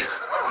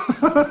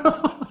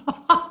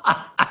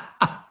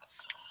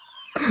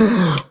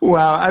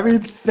 Wow.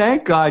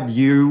 Thank God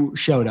you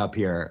showed up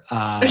here.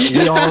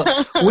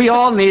 We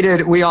all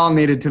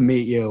needed to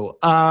meet you.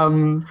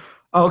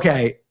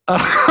 Okay.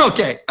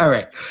 Okay. All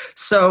right.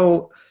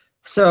 So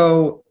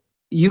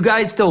you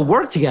guys still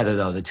work together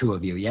though, the two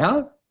of you,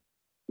 yeah?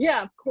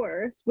 Yeah, of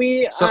course.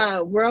 We're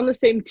on the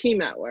same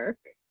team at work.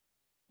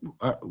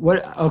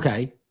 What?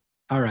 Okay.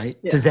 All right.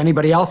 Yeah. Does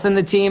anybody else in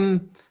the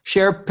team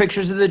share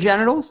pictures of the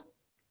genitals?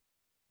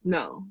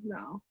 No.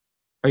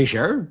 Are you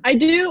sure? I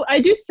do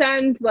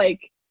send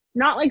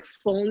not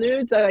full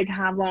nudes. I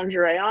have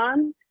lingerie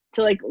on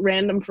to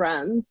random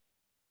friends.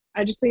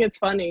 I just think it's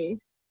funny.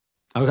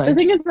 Okay. The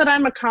thing is that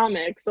I'm a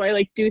comic, so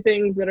I do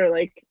things that are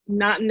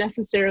not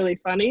necessarily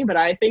funny, but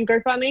I think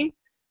are funny.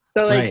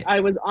 So right. I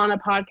was on a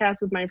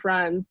podcast with my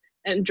friends,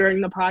 and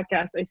during the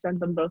podcast I sent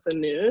them both a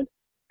nude,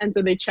 and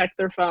so they checked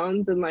their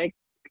phones and were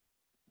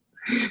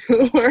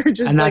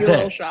just a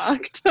little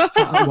shocked.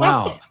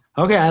 Wow.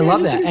 Okay, I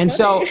love that. And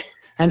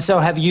so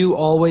have you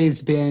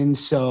always been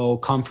so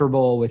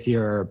comfortable with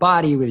your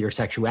body, with your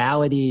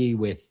sexuality,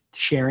 with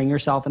sharing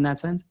yourself in that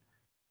sense?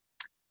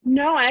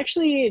 No, I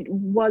actually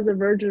was a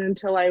virgin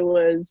until I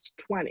was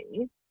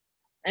 20.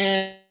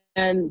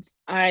 And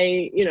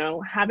I,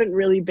 haven't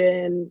really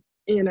been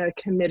in a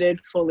committed,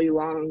 fully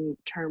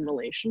long-term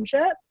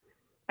relationship.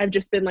 I've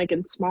just been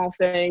in small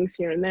things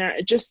here and there.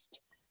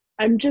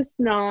 I'm just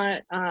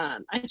not, I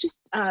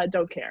just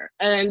don't care.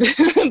 And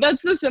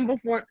that's the simple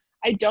form.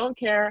 I don't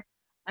care.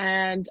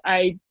 And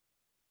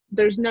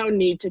there's no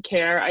need to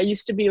care. I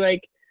used to be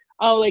like,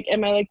 oh, like,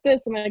 am I like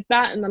this? Am I like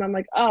that? And then I'm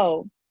like,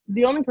 oh,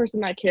 the only person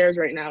that cares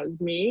right now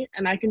is me,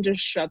 and I can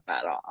just shut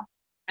that off.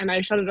 And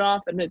I shut it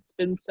off, and it's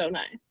been so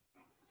nice.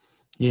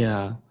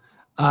 Yeah.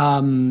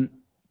 And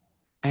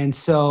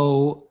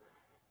so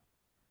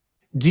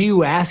do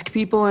you ask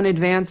people in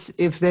advance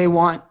if they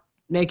want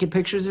naked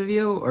pictures of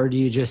you, or do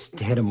you just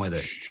hit them with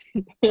it?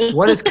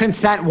 What does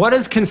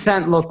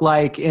consent look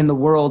like in the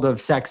world of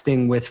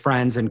sexting with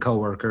friends and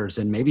coworkers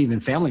and maybe even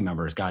family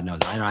members? God knows.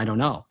 I don't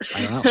know.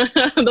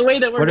 The way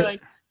that we're doing.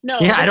 No.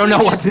 Yeah, I don't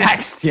know what's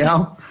next, you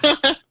know?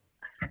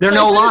 There are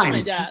no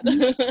lines.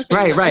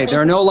 Right.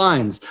 There are no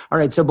lines. All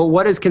right. So, but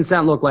what does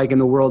consent look like in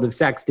the world of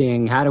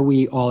sexting? How do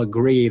we all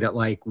agree that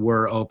like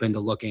we're open to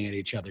looking at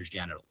each other's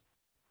genitals?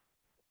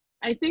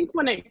 I think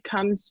when it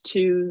comes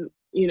to,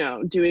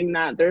 doing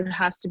that, there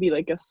has to be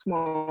like a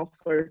small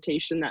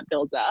flirtation that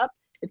builds up.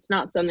 It's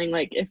not something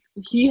like if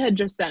he had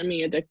just sent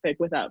me a dick pic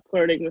without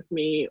flirting with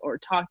me or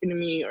talking to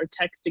me or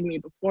texting me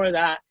before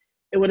that,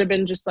 it would have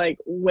been just like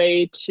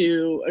way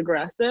too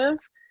aggressive.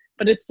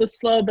 But it's the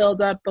slow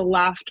build up, the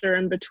laughter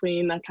in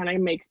between that kind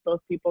of makes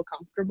both people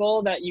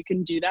comfortable that you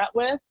can do that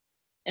with.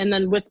 And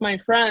then with my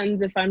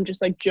friends, if I'm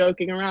just like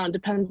joking around,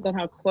 depends on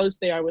how close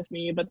they are with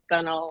me, but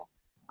then I'll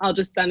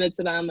just send it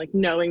to them, like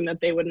knowing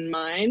that they wouldn't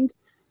mind.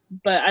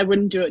 But I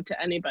wouldn't do it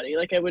to anybody.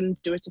 Like I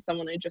wouldn't do it to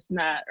someone I just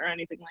met or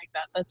anything like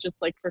that. That's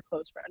just like for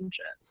close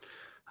friendships.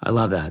 I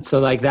love that. So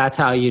like, that's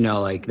how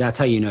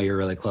you're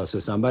really close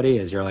with somebody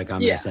is you're like,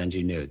 I'm going to send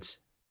you nudes.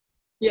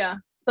 Yeah.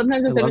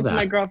 Sometimes I send it to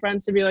my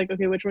girlfriends to be like,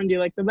 okay, which one do you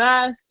like the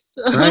best?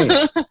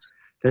 Right.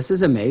 This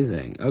is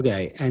amazing.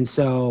 Okay. And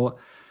so,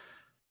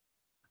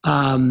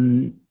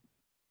 do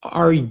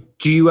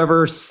you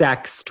ever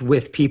sext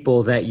with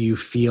people that you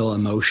feel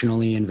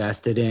emotionally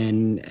invested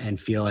in and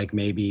feel like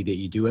maybe that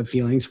you do have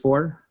feelings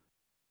for?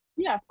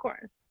 Yeah, of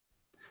course.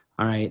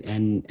 All right.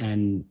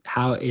 And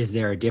how is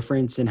there a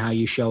difference in how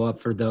you show up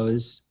for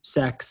those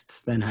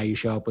sexts than how you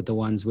show up with the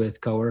ones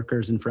with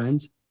coworkers and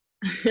friends?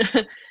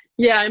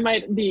 Yeah, I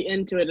might be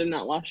into it and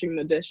not washing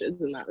the dishes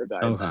in that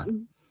regard. Okay.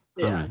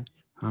 Yeah.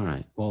 All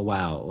right. Well,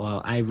 wow.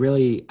 Well, I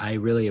really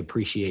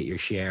appreciate your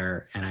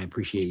share, and I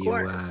appreciate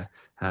you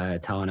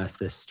telling us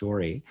this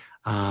story.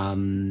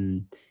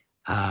 If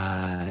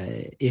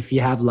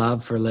you have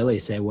love for Lily,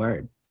 say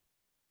word.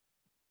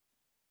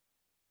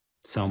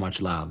 So much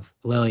love.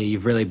 Lily, you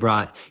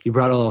brought a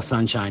little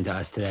sunshine to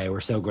us today. We're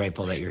so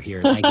grateful that you're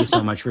here. Thank you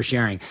so much for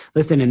sharing.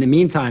 Listen, in the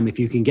meantime, if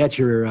you can get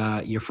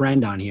your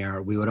friend on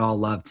here, we would all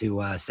love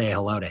to say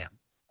hello to him.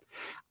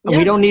 Yeah.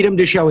 We don't need him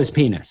to show his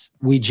penis.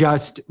 We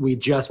just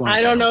want to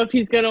I don't know if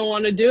he's going to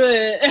want to do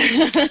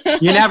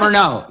it. You never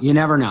know.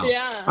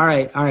 Yeah. All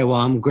right. Well,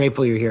 I'm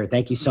grateful you're here.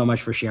 Thank you so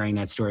much for sharing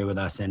that story with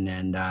us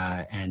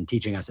and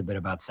teaching us a bit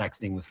about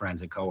sexting with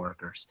friends and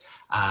coworkers.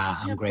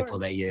 I'm grateful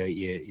that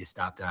you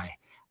stopped by.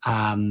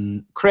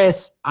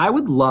 Chris, I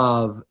would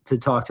love to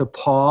talk to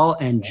Paul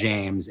and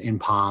James in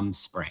Palm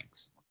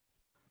Springs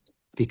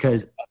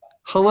because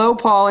hello,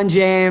 Paul and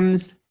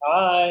James.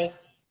 Hi.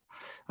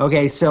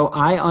 Okay. So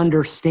I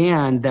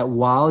understand that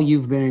while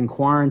you've been in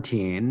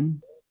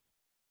quarantine,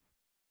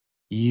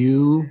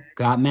 you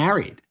got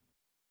married.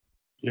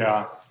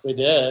 Yeah, we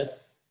did.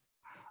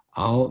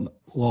 Oh,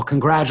 well,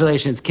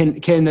 congratulations. Can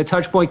the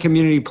Touchpoint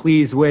community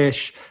please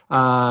wish,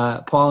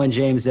 Paul and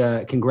James,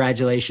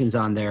 congratulations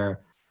on their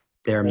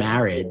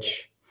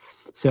marriage.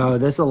 So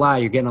this is a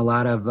lot. You're getting a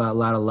lot of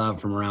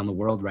love from around the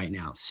world right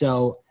now.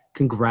 So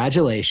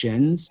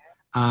congratulations.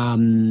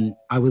 I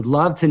would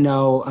love to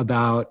know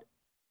about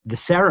the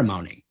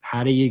ceremony.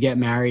 How do you get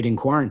married in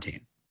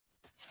quarantine?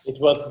 It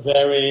was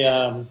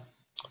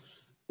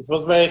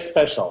very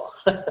special.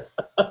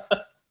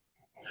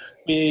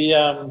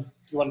 You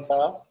want to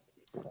tell?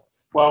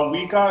 Well,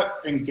 we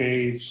got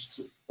engaged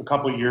a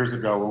couple of years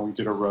ago when we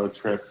did a road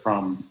trip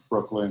from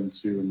Brooklyn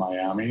to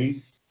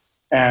Miami.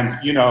 And,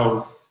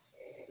 a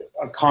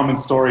common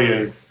story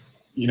is,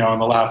 in the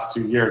last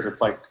 2 years, it's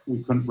like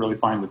we couldn't really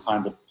find the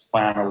time to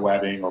plan a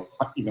wedding or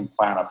even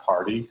plan a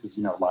party because,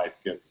 life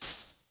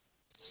gets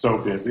so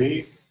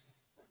busy.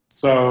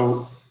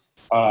 So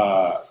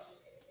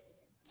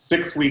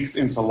 6 weeks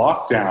into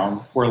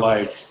lockdown, we're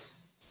like,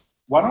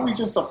 why don't we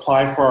just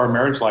apply for our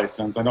marriage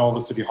license? I know all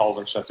the city halls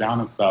are shut down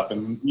and stuff.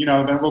 And,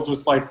 then we'll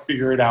just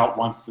figure it out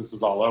once this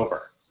is all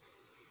over.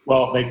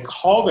 Well, they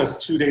called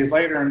us 2 days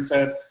later and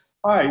said,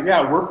 hi,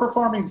 yeah, we're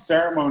performing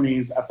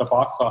ceremonies at the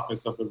box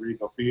office of the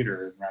Regal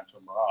Theater in Rancho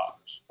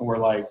Mirage. And we're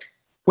like...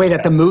 Wait,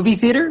 at the movie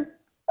theater?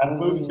 At the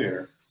movie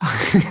theater.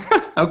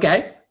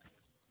 Okay.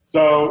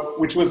 So,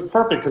 which was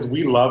perfect because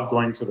we love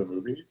going to the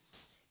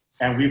movies.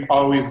 And we've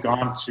always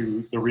gone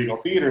to the Regal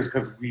Theaters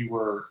because we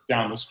were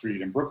down the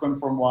street in Brooklyn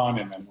from one.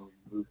 And then when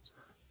we moved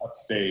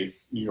upstate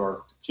New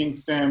York to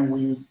Kingston,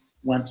 we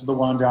went to the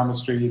one down the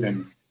street.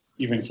 And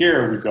even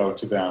here, we go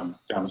to them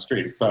down the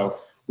street. So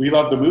we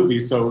love the movie.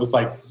 So it was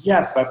like,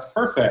 yes, that's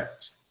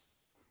perfect.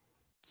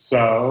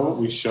 So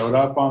we showed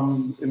up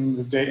in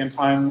the date and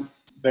time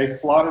they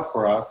slotted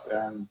for us.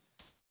 And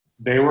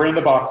they were in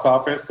the box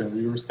office and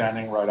we were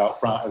standing right out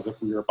front as if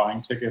we were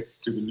buying tickets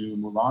to the new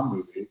Mulan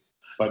movie.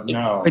 But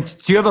no. Wait,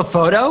 do you have a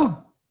photo?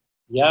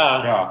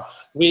 Yeah.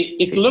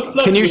 It looked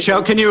like. Can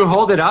you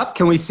hold it up?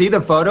 Can we see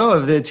the photo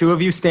of the two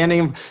of you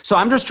standing? So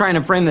I'm just trying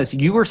to frame this.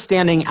 You were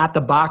standing at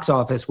the box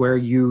office where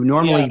you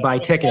normally buy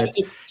tickets.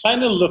 It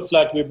kind of looked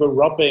like we were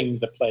robbing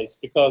the place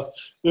because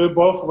we were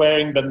both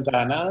wearing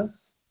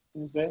bandanas.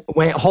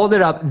 Wait, hold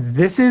it up.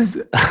 This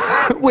is,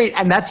 wait,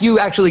 and that's you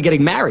actually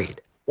getting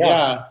married.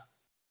 Yeah.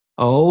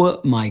 Oh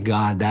my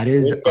God, that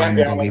is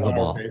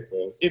unbelievable.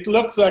 It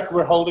looks like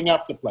we're holding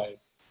up the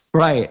place.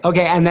 Right.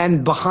 Okay. And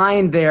then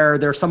behind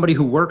there's somebody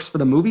who works for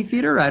the movie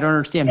theater. I don't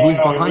understand who's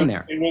behind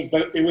there.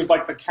 It was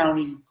like the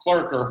county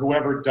clerk or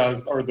whoever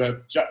does, or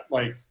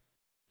like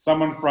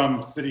someone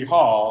from City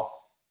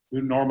Hall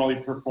who normally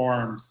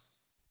performs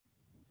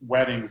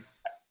weddings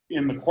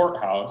in the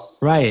courthouse.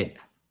 Right.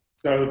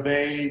 So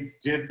they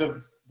did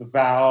the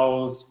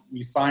vows.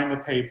 We signed the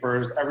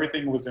papers.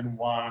 Everything was in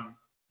one.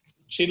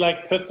 She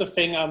like put the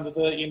thing under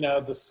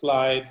the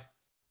slide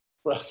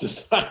for us to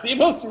sign. It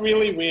was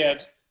really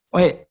weird.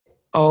 Wait.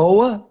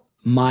 Oh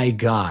my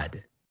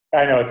God.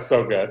 I know, it's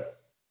so good.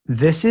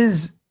 This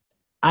is,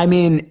 I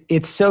mean,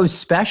 it's so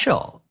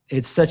special.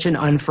 It's such an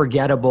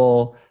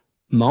unforgettable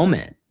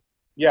moment.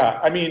 Yeah.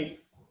 I mean,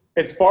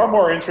 it's far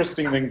more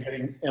interesting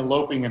than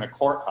eloping in a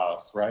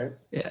courthouse, right?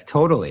 Yeah,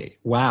 totally.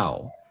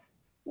 Wow.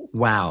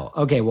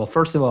 Okay. Well,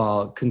 first of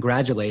all,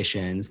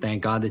 congratulations.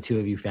 Thank God the two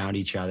of you found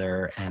each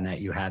other and that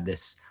you had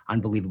this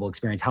unbelievable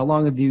experience. How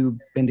long have you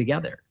been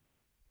together?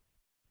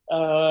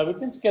 We've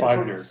been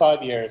together for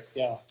 5 years.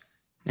 Yeah.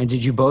 And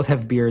did you both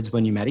have beards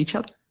when you met each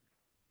other?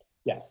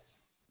 Yes.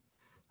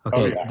 Okay.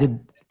 Oh, yeah.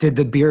 Did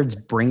the beards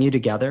bring you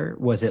together?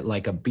 Was it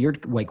like a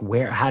beard? Like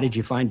how did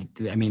you find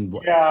it? I mean,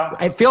 yeah.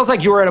 It feels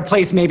like you were at a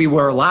place maybe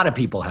where a lot of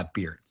people have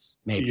beards.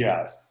 Maybe.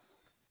 Yes.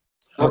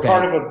 We're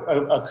part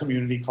of a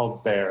community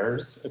called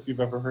Bears, if you've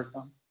ever heard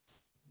them.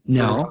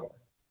 No.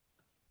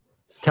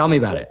 Tell me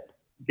about it.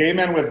 Gay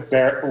men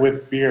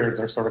with beards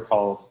are sort of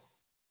called...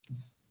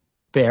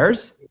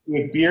 Bears?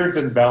 With beards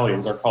and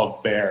bellies are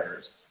called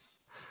bears.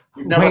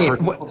 You've never heard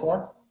of it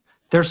before?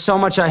 There's so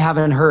much I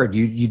haven't heard.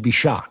 You'd be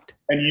shocked.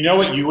 And you know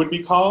what you would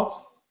be called?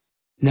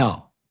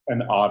 No.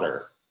 An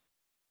otter.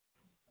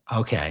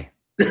 Okay.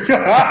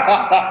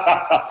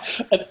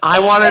 I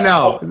want to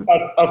know.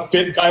 A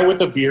fit guy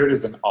with a beard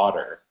is an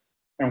otter.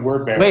 And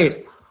we're bears.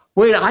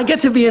 Wait, I get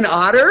to be an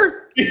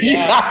otter?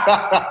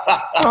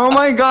 Yeah. Oh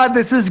my God,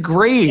 this is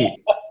great.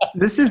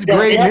 This is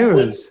great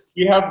news.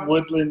 You have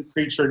woodland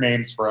creature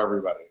names for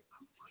everybody.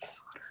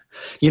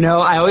 You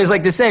know, I always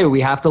like to say we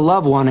have to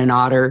love one an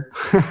otter.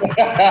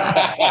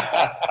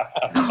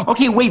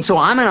 Okay, wait, so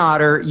I'm an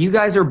otter. You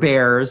guys are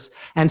bears.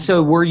 And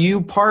so were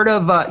you part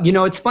of,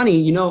 it's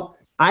funny,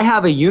 I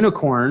have a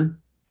unicorn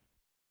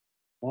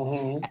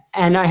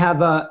and I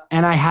have a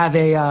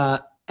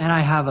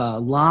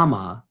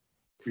llama,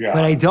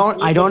 but I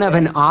don't have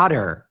an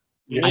otter.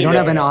 I don't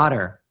have an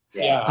otter.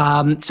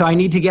 Yeah. So I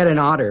need to get an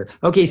otter.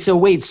 Okay, so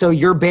wait, so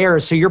you're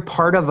bears. So you're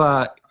part of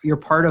a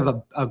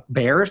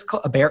bears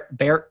club, a bear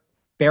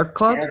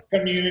club? Bear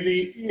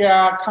community,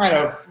 yeah, kind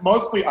of.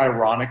 Mostly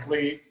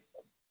ironically,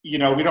 we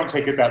don't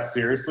take it that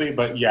seriously,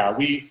 but yeah,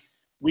 we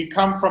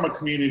come from a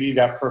community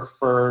that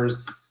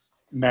prefers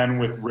men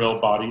with real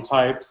body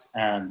types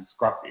and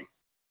scruffy.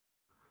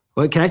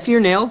 Wait, can I see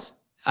your nails?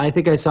 I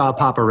think I saw a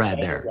pop of red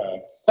there.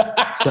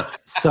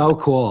 So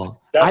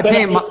cool. That's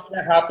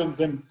that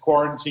happens in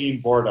quarantine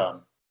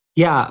boredom.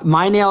 Yeah,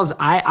 my nails,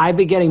 I've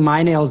been getting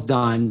my nails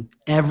done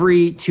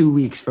every 2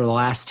 weeks for the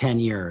last 10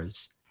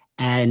 years.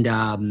 And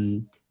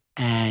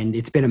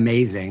it's been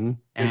amazing.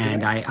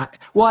 And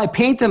I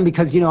paint them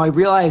because, I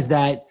realized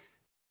that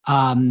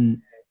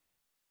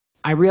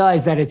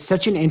it's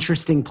such an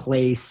interesting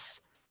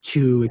place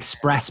to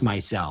express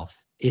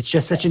myself. It's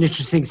just such an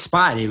interesting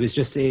spot. It was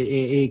just,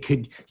 it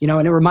could,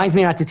 and it reminds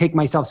me not to take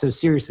myself so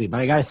seriously, but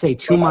I got to say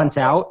 2 months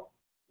out.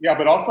 Yeah,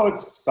 but also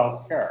it's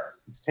self-care.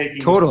 It's taking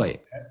totally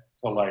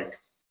to like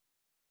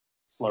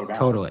slow down.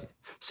 Totally.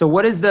 So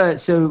what is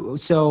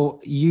so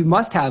you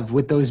must have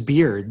with those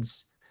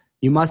beards,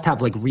 you must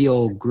have like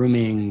real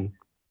grooming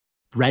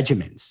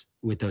regimens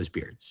with those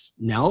beards.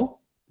 No?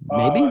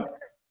 Maybe?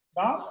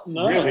 Not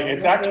really.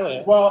 It's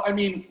actually, well, I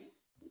mean,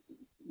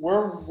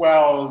 we're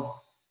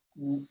well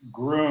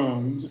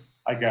groomed,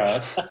 I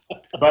guess,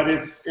 but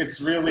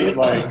it's really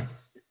like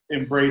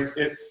embrace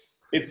it.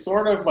 It's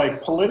sort of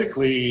like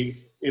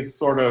politically, it's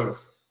sort of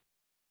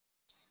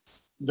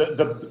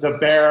the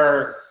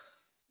bear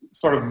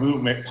sort of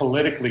movement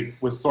politically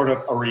was sort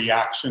of a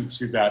reaction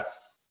to that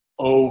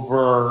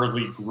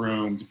overly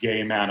groomed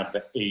gay man of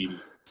the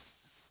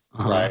 80s,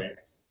 right?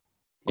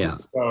 Yeah.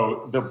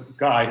 So the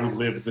guy who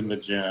lives in the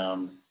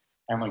gym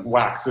and like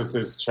waxes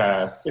his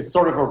chest, it's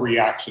sort of a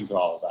reaction to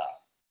all of that.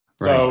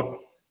 Right.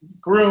 So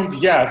groomed,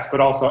 yes, but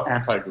also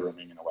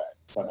anti-grooming in a way.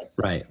 If that makes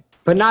sense. Right.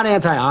 But not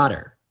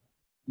anti-otter.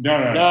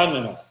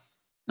 No.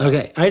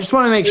 Okay. I just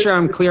want to make sure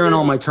I'm clear on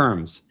all my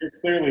terms. You're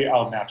clearly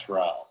al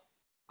natural.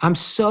 I'm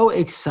so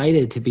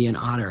excited to be an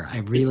otter. I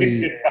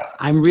really,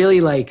 I'm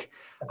really like,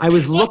 I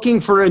was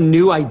looking for a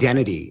new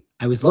identity.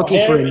 I was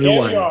looking for a new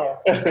one. You are.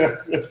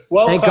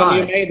 Welcome,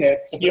 you made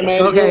it. You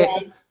made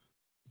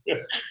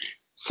it.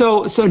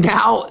 So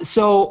now,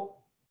 so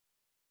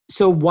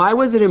why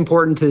was it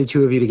important to the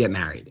two of you to get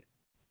married?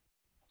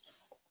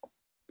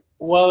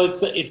 Well,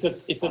 it's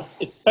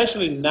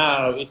especially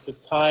now, it's a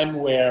time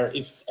where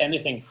if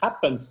anything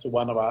happens to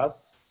one of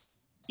us,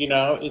 you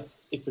know,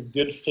 it's a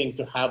good thing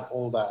to have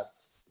all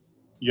that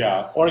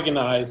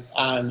organized.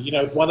 And, you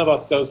know, if one of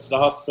us goes to the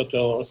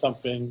hospital or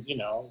something, you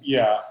know.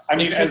 Yeah. I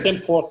mean, it's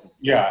important.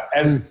 Yeah.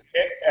 As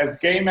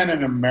gay men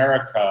in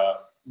America,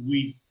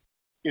 we,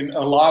 in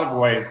a lot of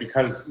ways,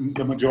 because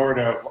the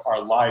majority of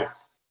our life,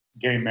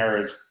 gay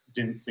marriage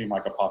didn't seem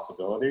like a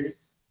possibility.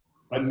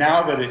 But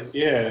now that it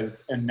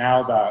is, and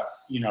now that,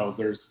 you know,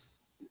 there's,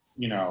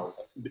 you know,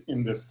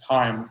 in this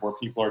time where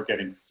people are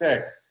getting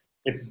sick,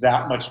 it's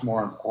that much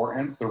more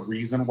important, the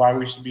reason why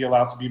we should be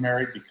allowed to be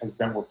married, because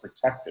then we're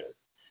protected.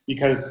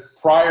 Because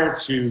prior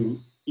to,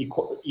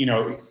 you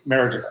know,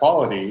 marriage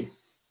equality,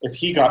 if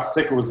he got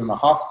sick or was in the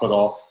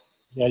hospital,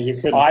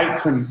 I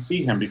couldn't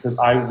see him because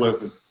I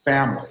wasn't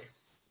family.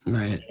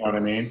 Right. You know what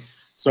I mean?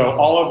 So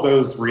all of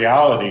those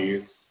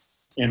realities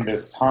in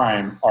this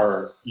time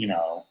are, you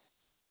know,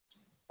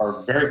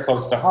 are very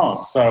close to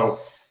home. So,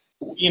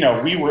 you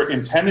know, we were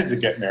intended to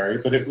get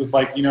married, but it was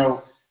like, you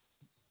know,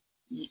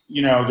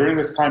 during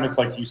this time, it's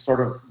like you sort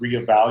of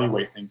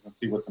reevaluate things and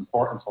see what's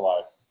important to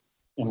life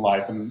in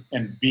life, and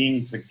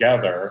being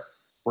together,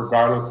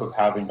 regardless of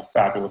having a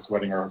fabulous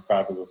wedding or a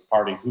fabulous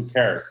party, who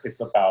cares?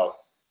 It's about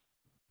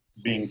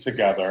being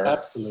together,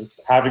 absolutely,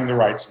 having the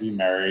right to be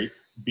married,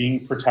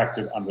 being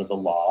protected under the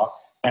law,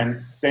 and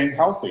staying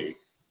healthy.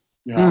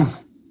 You know,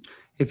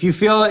 if you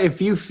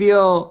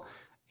feel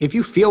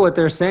what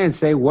they're saying,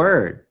 say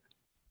word.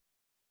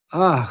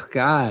 Oh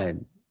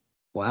God,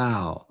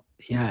 wow,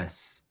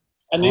 yes.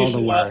 And you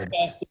should ask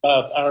us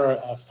about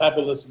our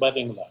fabulous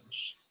wedding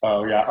lunch.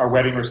 Oh yeah, our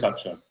wedding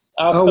reception.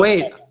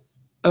 Wait.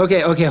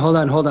 Okay, hold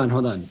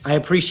on. I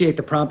appreciate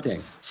the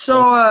prompting.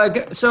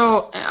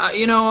 So,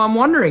 you know, I'm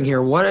wondering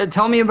here.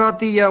 Tell me about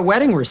the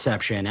wedding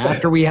reception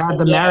after we had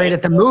the Married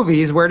at the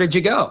Movies. Where did you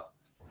go?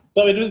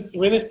 So it was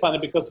really funny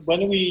because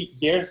when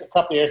a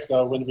couple of years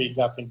ago, when we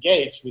got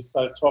engaged, we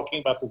started talking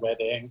about the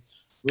wedding.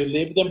 We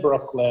lived in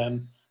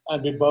Brooklyn,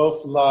 and we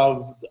both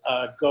loved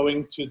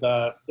going to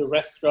the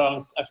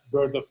restaurant at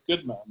Bird of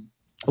Goodman.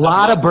 A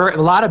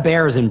lot of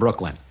bears in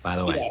Brooklyn, by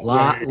the way. Yes.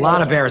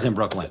 Lot of bears in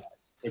Brooklyn.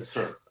 It's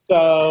true.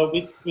 So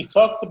we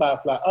talked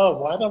about like, oh,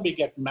 why don't we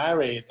get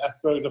married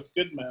at Bird of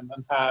Goodman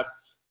and have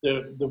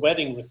the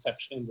wedding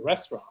reception in the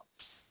restaurant?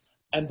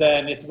 And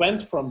then it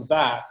went from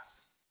that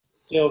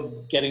till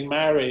getting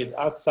married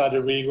outside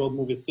a Regal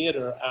movie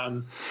theater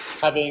and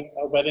having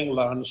a wedding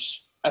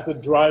lunch at the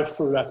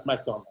drive-thru at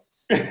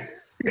McDonald's.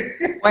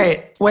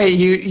 Wait,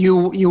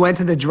 you went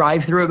to the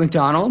drive-thru at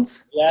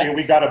McDonald's? Yes. And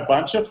we got a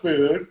bunch of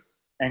food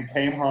and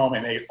came home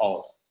and ate all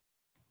of it.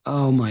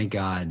 Oh my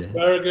God.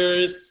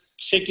 Burgers,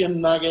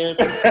 chicken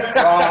nuggets,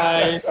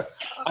 fries.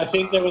 I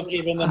think there was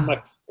even a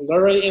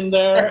McFlurry in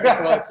there.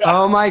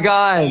 Oh my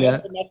God.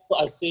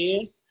 I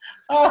see.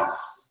 Oh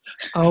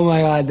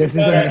my God, this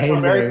is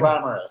amazing. Very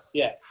glamorous.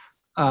 Yes.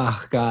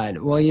 Oh God.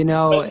 Well, you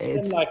know,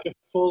 it's like a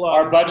full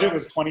our budget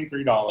was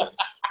 $23.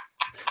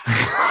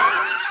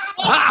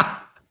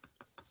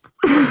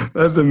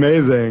 That's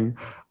amazing.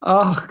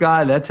 Oh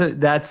God,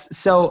 that's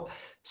so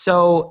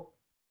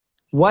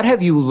what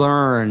have you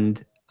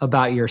learned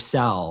about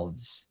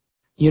yourselves?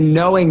 You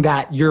knowing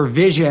that your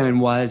vision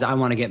was, I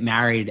want to get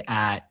married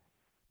at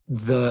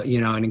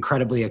an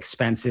incredibly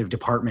expensive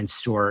department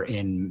store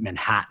in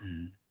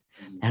Manhattan.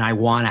 And I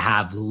want to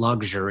have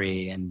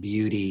luxury and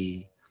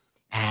beauty.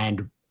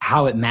 And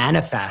how it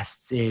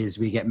manifests is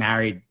we get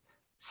married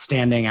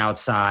standing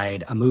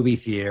outside a movie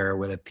theater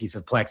with a piece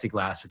of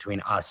plexiglass between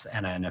us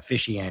and an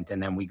officiant,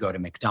 and then we go to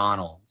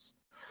McDonald's.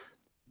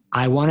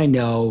 I want to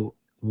know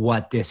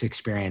what this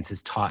experience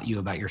has taught you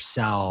about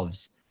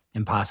yourselves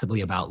and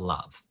possibly about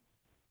love.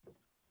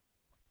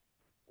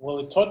 Well,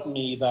 it taught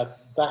me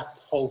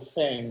that whole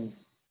thing,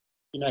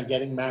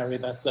 getting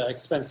married at the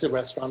expensive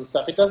restaurant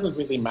stuff, it doesn't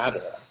really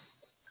matter.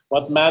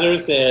 What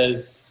matters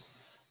is,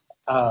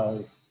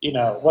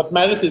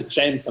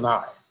 James and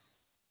I.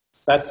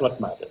 That's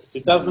what matters.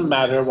 It doesn't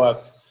matter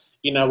what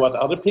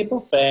other people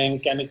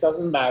think, and it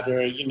doesn't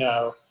matter,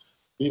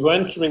 we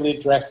weren't really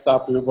dressed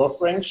up. We were both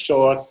wearing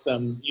shorts,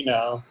 and,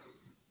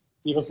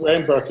 he was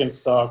wearing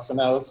Birkenstocks,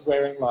 and I was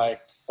wearing like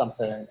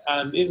something.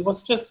 And it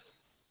was just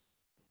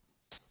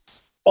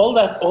all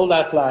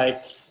that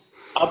like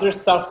other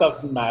stuff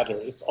doesn't matter.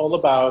 It's all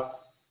about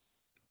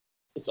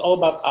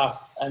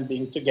us and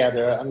being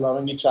together and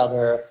loving each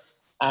other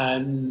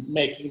and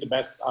making the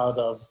best out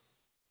of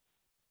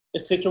the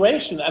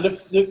situation. And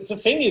the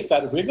thing is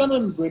that we're going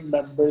to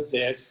remember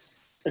this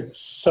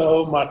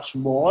so much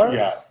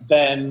more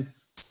than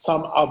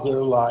some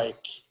other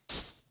like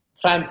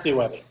fancy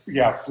wedding.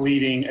 Yeah,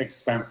 fleeting,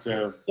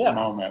 expensive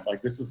moment.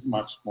 Like this is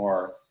much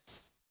more,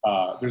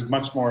 there's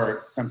much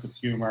more sense of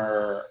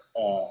humor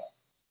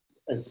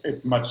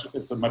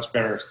it's a much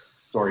better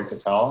story to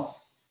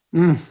tell.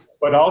 Mm.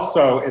 But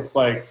also, it's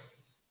like,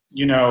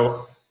 you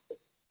know,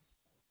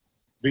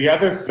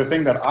 the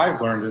thing that I've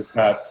learned is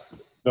that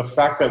the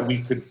fact that we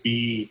could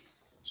be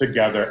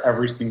together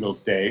every single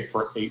day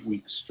for 8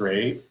 weeks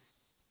straight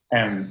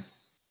and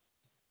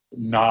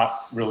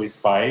not really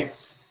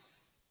fight,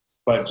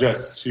 but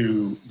just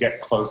to get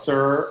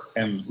closer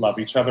and love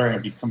each other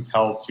and be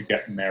compelled to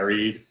get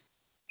married,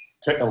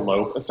 to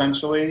elope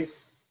essentially,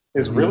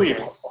 is really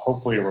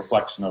hopefully a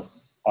reflection of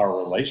our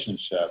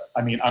relationship.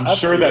 I mean, I'm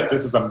sure that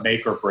this is a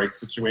make or break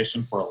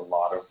situation for a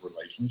lot of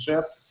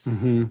relationships,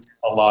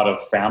 a lot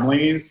of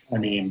families. I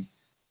mean,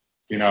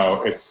 you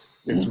know, it's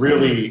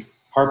really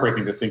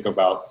heartbreaking to think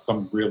about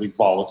some really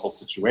volatile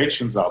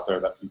situations out there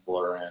that people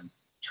are in,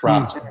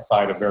 trapped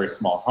inside a very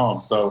small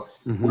home. So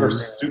we're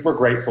super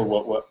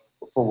grateful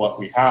for what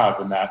we have.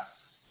 And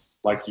that's,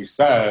 like you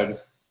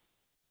said,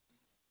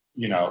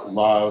 you know,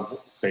 love,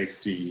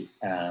 safety,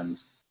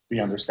 and the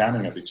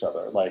understanding of each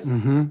other. Like,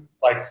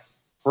 like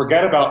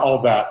forget about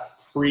all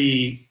that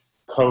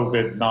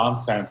pre-COVID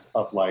nonsense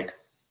of like,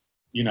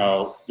 you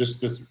know,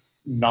 just this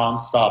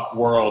nonstop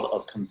world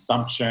of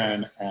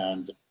consumption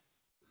and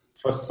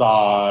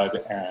facade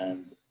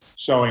and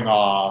showing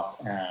off.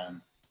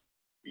 And,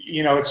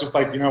 you know, it's just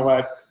like, you know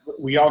what,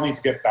 we all need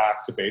to get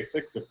back to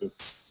basics if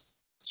this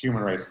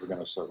human race is going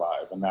to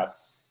survive. And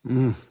that's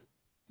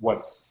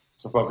what's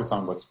to focus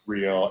on what's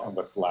real and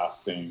what's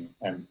lasting,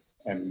 and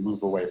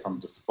move away from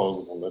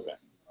disposable living.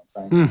 You know what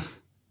I'm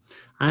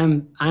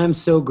saying? I'm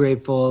so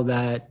grateful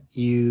that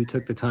you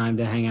took the time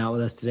to hang out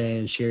with us today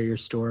and share your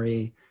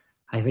story.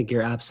 I think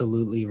you're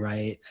absolutely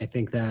right. I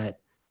think that,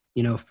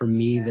 you know, for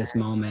me, this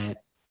moment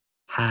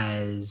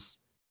has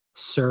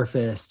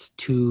surfaced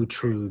two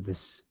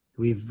truths.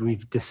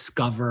 We've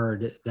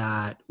discovered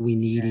that we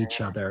need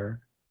each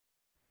other,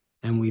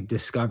 and we've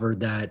discovered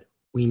that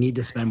we need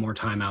to spend more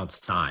time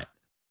outside.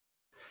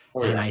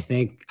 And I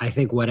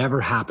think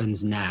whatever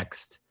happens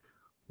next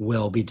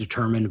will be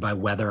determined by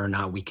whether or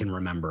not we can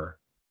remember.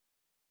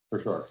 For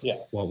sure.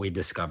 Yes. What we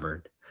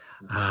discovered.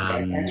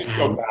 And just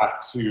go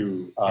back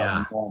to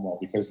normal,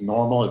 because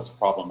normal is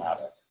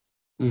problematic.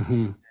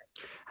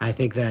 I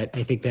think that,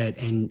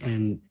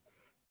 and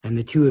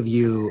the two of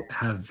you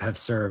have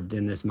served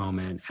in this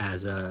moment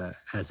as a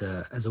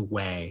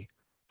way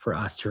for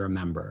us to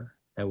remember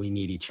that we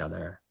need each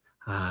other.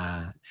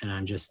 And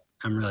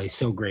I'm really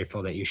so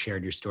grateful that you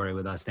shared your story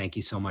with us. Thank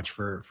you so much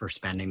for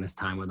spending this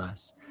time with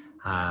us.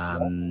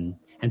 And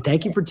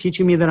thank you for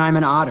teaching me that I'm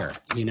an otter.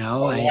 You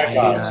know,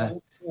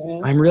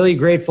 I'm really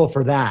grateful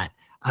for that.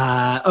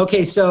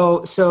 Okay.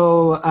 So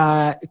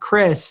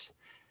Chris,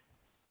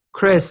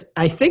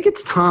 I think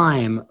it's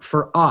time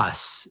for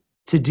us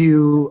to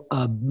do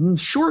a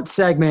short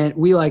segment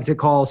we like to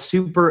call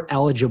Super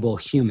Eligible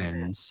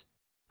Humans.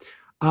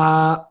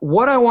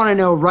 What I want to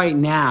know right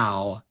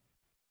now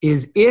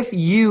is if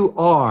you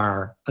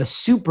are a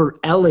super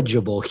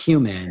eligible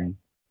human,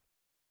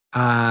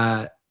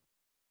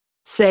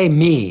 say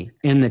me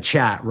in the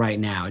chat right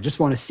now. I just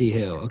want to see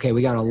who. Okay,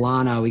 we got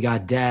Alana, we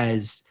got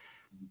Dez.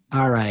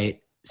 All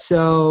right.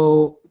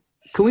 So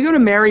can we go to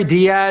Mary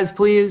Diaz,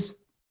 please?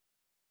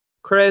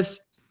 Chris,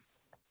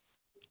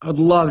 I'd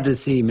love to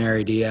see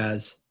Mary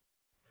Diaz.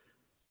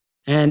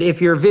 And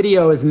if your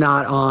video is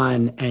not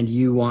on and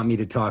you want me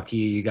to talk to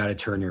you, you got to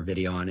turn your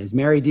video on. Is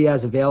Mary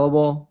Diaz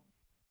available?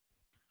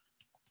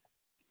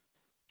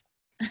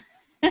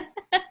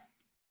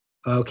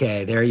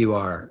 Okay, there you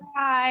are.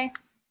 Hi.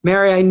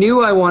 Mary, I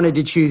knew I wanted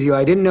to choose you.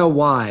 I didn't know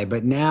why,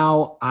 but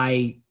now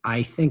I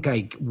think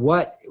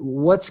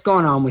what's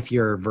going on with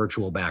your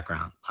virtual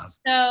background?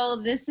 So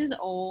this is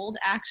old,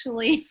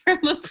 actually, from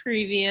a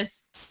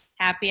previous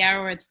happy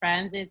hour with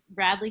friends. It's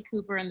Bradley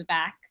Cooper in the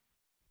back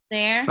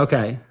there.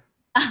 Okay.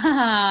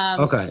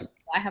 Okay.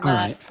 I have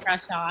a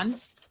crush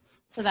on.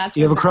 So that's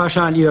you have a crush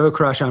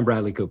on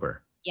Bradley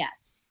Cooper.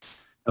 Yes.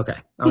 Okay.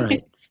 All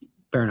right.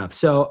 Fair enough.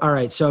 So, all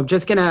right. So I'm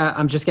just gonna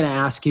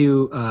ask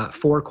you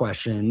 4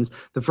 questions.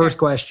 The first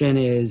question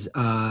is,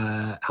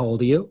 how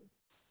old are you?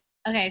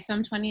 Okay, so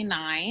I'm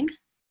 29.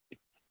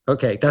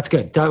 Okay, that's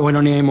good. We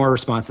don't need any more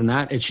response than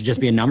that. It should just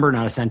be a number,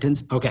 not a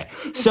sentence. Okay.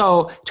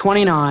 So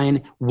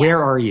 29.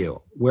 Where are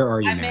you? Where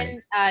are you,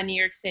 Mary? I'm in New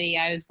York City.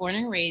 I was born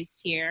and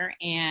raised here,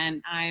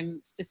 and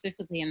I'm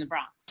specifically in the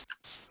Bronx.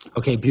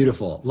 Okay,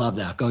 beautiful. Love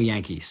that. Go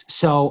Yankees.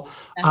 So,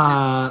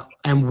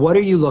 and what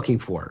are you looking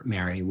for,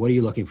 Mary? What are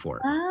you looking for?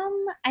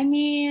 I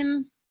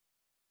mean,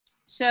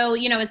 so,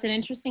 you know, it's an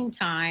interesting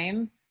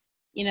time.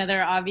 You know,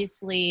 there are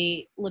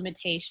obviously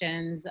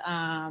limitations.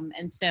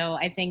 And so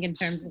I think in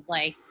terms of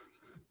like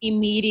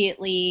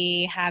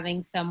immediately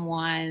having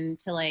someone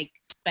to like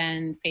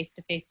spend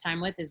face-to-face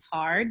time with is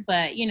hard.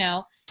 But, you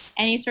know,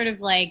 any sort of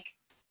like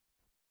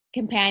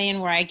companion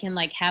where I can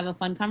like have a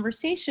fun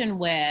conversation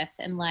with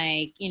and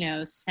like, you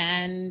know,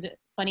 send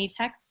funny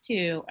texts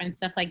to and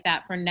stuff like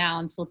that for now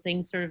until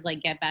things sort of like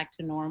get back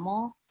to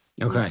normal.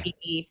 Okay. Would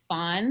be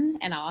fun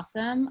and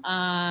awesome.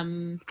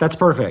 That's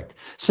perfect.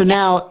 So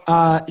now,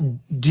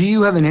 do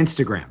you have an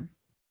Instagram?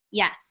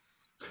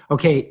 Yes.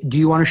 Okay, do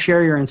you want to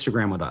share your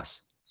Instagram with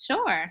us?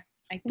 Sure.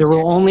 There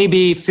will only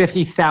be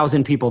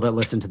 50,000 people that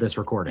listen to this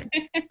recording.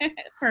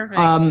 Perfect.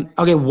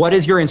 Okay, what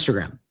is your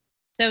Instagram?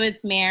 So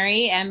it's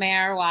Mary,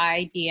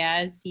 M-A-R-Y,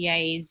 Diaz,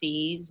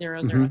 D-I-A-Z,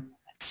 007.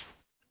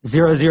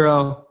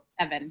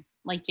 007.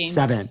 Like James.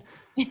 7.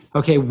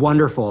 Okay,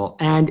 wonderful.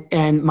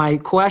 And my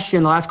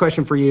question, the last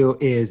question for you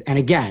is, and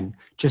again,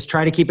 just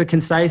try to keep it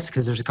concise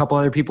because there's a couple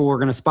other people we're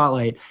going to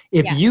spotlight.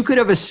 If you could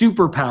have a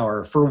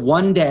superpower for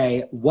one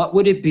day, what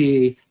would it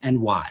be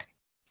and why?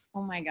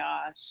 Oh my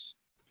gosh.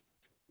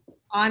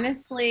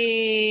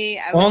 Honestly,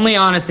 only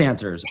honest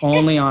answers.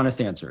 Only honest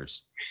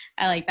answers.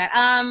 I like that.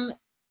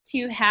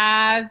 To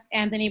have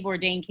Anthony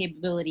Bourdain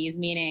capabilities,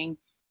 meaning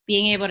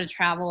being able to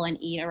travel and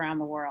eat around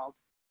the world.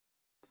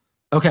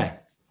 Okay,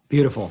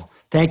 beautiful.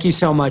 Thank you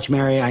so much,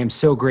 Mary. I am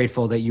so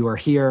grateful that you are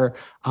here.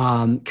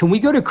 Can we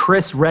go to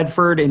Chris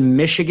Redford in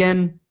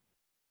Michigan?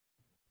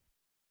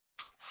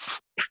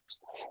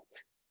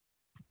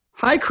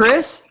 Hi,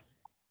 Chris.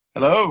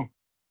 Hello.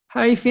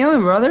 How you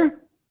feeling, brother?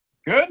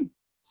 Good.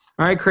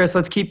 All right, Chris,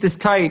 let's keep this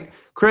tight.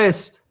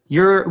 Chris,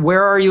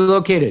 where are you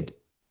located?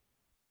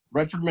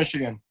 Redford,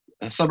 Michigan,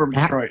 a suburb of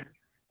Detroit.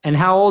 And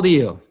how old are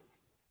you?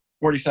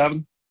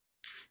 47.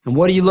 And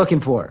what are you looking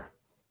for?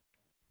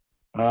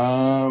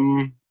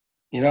 I'm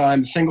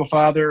a single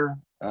father,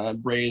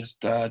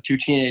 raised 2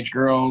 teenage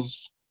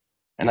girls,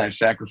 and I've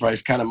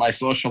sacrificed kind of my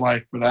social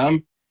life for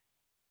them.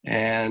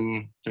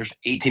 And there's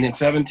 18 and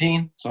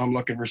 17, so I'm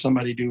looking for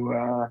somebody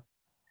to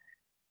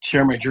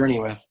share my journey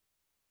with.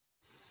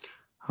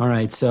 All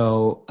right.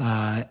 So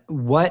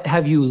what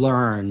have you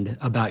learned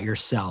about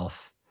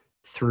yourself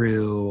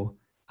through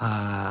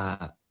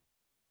the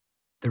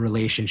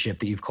relationship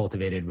that you've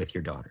cultivated with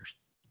your daughters?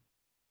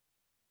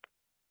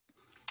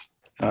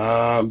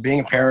 Being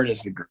a parent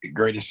is the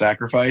greatest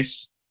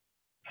sacrifice.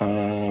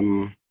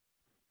 My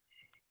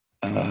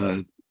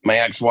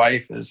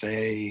ex-wife is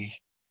I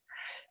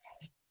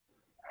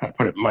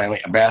put it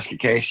mildly, a basket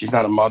case. She's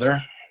not a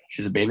mother.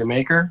 She's a baby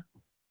maker.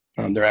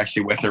 They're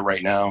actually with her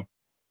right now.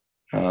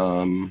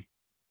 I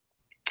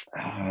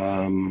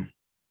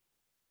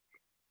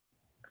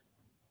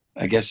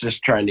guess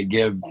just trying to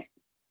give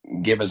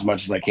as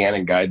much as I can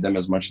and guide them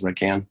as much as I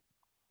can.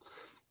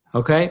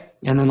 Okay.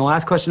 And then the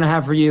last question I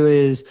have for you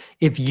is,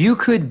 if you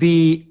could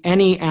be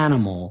any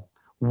animal,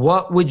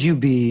 what would you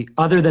be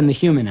other than the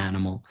human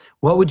animal?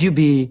 What would you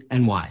be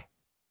and why?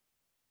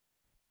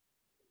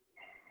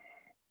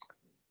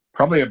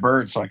 Probably a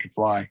bird so I could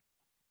fly.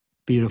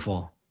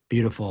 Beautiful.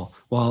 Beautiful.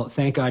 Well,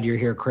 thank God you're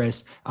here,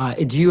 Chris.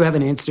 Do you have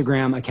an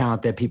Instagram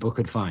account that people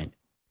could find?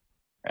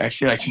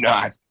 Actually, I do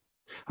not.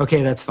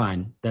 Okay, that's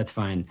fine. That's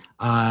fine.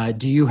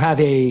 Do you have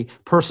a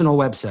personal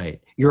website?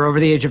 You're over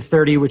the age of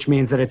 30, which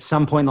means that at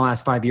some point in the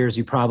last 5 years,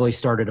 you probably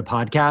started a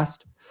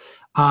podcast.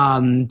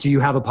 Do you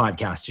have a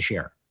podcast to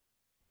share?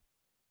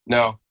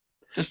 No,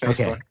 just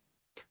Facebook.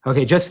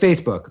 Okay, just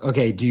Facebook.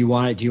 Okay, do you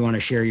want to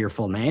share your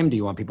full name? Do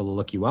you want people to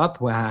look you up?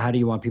 How do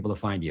you want people to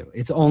find you?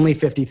 It's only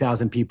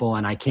 50,000 people,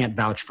 and I can't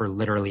vouch for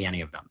literally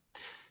any of them.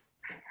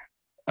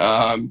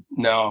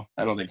 No,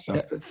 I don't think so.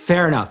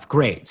 Fair enough.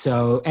 Great.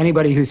 So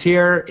anybody who's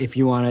here, if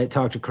you want to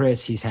talk to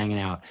Chris, he's hanging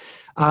out.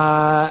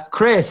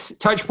 Chris,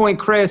 Touchpoint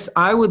Chris,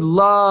 I would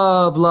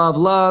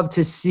love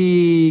to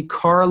see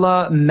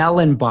Carla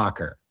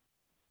Mellenbacher.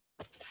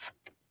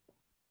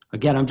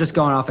 Again, I'm just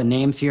going off of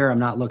names here. I'm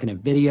not looking at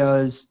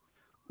videos.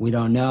 We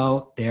don't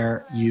know.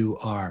 There you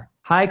are.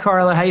 Hi,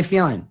 Carla. How you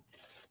feeling?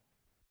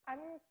 I'm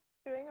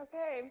doing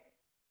okay.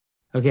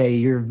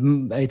 Okay,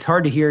 it's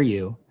hard to hear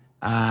you.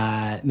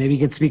 Maybe you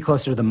could speak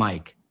closer to the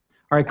mic.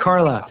 All right,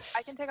 Carla.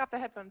 I can take off the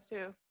headphones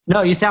too.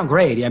 No, you sound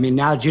great. I mean,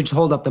 now that you just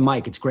hold up the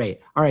mic, it's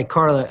great. All right,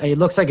 Carla, it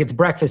looks like it's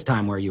breakfast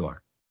time where you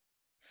are.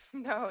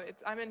 No,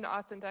 I'm in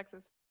Austin,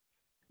 Texas.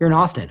 You're in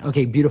Austin.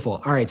 Okay,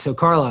 beautiful. All right, so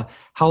Carla,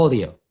 how old are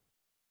you?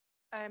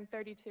 I'm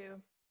 32.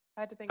 I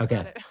had to think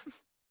about it.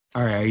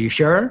 All right, are you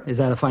sure? Is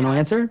that a final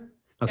answer?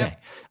 Okay.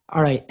 Yep.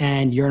 All right,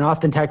 and you're in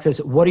Austin, Texas.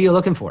 What are you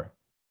looking for?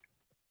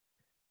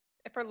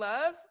 For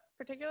love,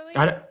 particularly?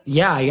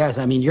 Yes.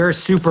 I mean, I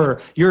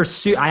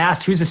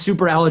asked who's a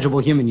super eligible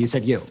human. You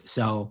said you.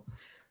 So.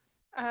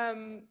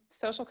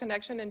 Social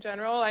connection in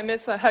general. I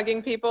miss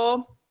hugging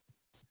people,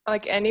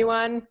 like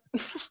anyone.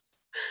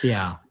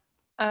 Yeah.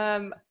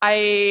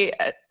 I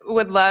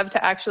would love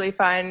to actually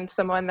find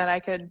someone that I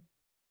could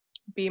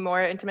be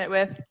more intimate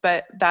with,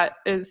 but that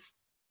is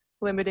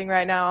limiting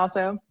right now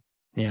also.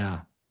 Yeah.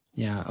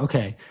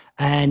 Okay.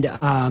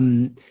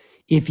 And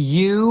if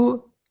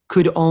you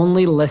could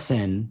only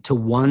listen to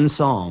one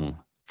song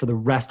for the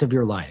rest of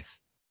your life,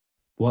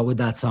 what would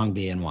that song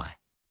be and why?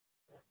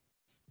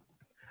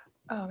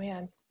 Oh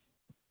man,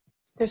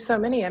 there's so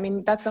many. I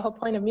mean, that's the whole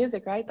point of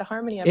music, right? The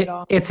harmony of it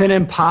all. It's an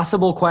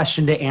impossible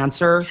question to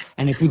answer,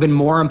 and it's even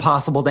more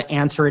impossible to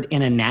answer it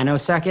in a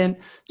nanosecond.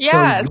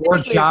 Yeah, so your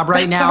job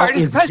right now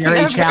is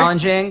very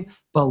challenging,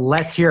 but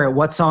let's hear it.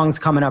 What song's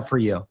coming up for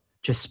you?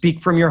 Just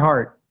speak from your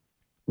heart.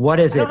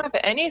 What is it? I don't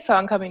have any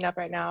song coming up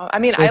right now. I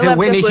mean, Is I love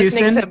Whitney just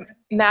listening Houston? to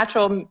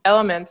natural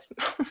elements.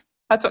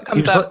 That's what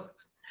comes up.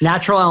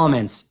 Natural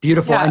Elements.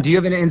 Beautiful. Yeah. And do you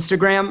have an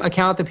Instagram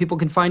account that people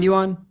can find you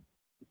on?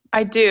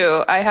 I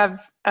do. I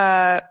have,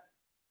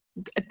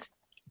 it's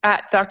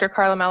at Dr.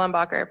 Carla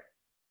Mellenbacher.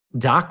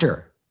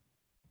 Doctor.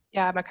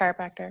 Yeah, I'm a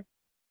chiropractor.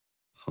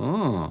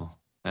 Oh,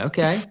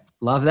 okay.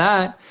 Love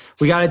that.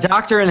 We got a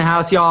doctor in the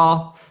house,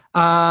 y'all.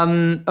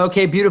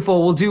 Okay,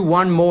 beautiful. We'll do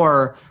one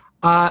more.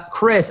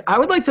 Chris, I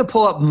would like to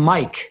pull up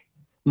Mike.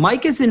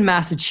 Mike is in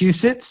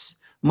Massachusetts.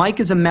 Mike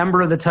is a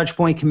member of the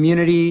Touchpoint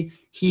community.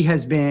 He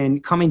has been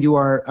coming to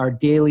our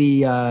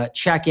daily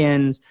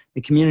check-ins.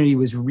 The community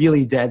was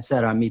really dead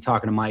set on me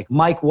talking to Mike.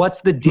 Mike,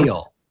 what's the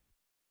deal?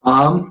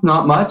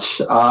 Not much.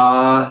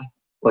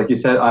 Like you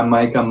said, I'm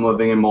Mike. I'm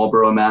living in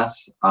Marlborough,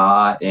 Mass.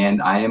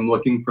 And I am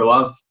looking for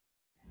love.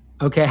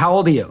 Okay, how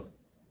old are you?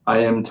 I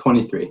am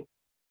 23.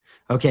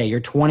 Okay, you're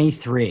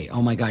 23.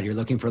 Oh my God, you're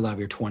looking for love.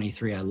 You're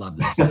 23. I love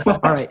this. All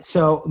right,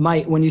 so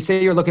Mike, when you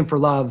say you're looking for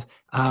love,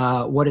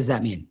 what does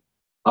that mean?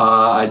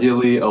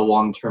 Ideally, a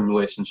long-term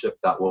relationship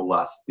that will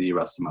last the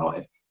rest of my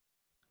life.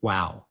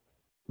 Wow.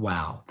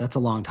 Wow, that's a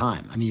long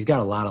time. I mean, you've got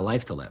a lot of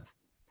life to live.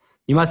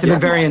 You must have been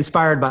very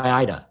inspired by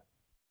Ida.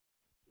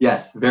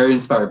 Yes, very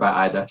inspired by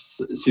Ida.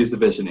 She's a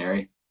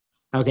visionary.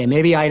 Okay,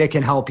 maybe Ida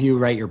can help you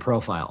write your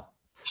profile.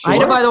 Sure.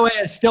 Ida, by the way,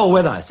 is still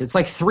with us. It's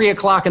like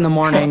 3:00 in the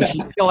morning. She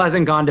still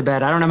hasn't gone to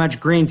bed. I don't know how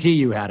much green tea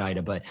you had,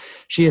 Ida, but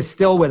she is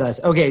still with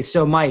us. Okay,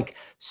 so Mike,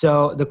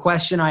 so the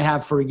question I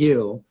have for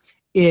you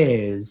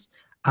is,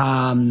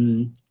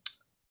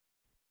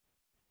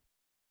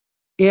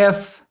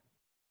 if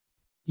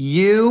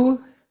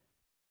you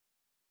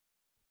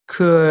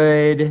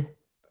could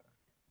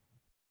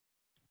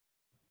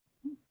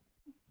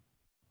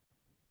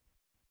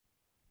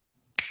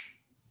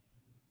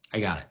I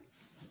got it.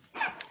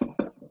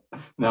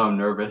 Now I'm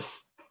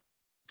nervous.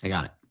 I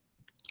got it.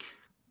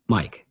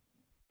 Mike,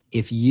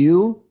 if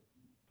you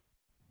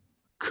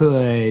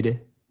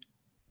could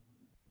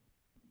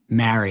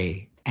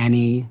marry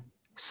any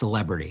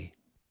celebrity,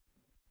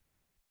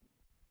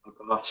 Oh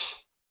gosh.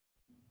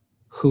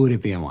 who would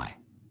it be and why?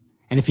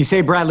 And if you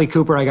say Bradley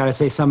Cooper, I got to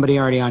say somebody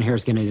already on here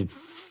is going to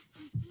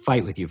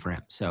fight with you for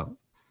him. So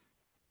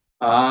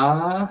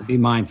be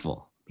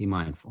mindful. Be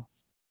mindful.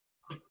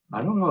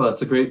 I don't know.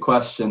 That's a great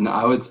question.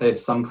 I would say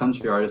some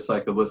country artists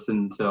I could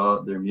listen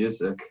to their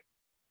music.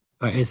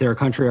 Is there a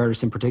country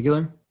artist in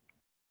particular?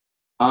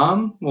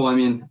 Well, I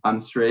mean, I'm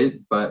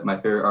straight, but my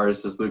favorite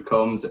artist is Luke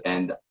Combs,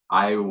 and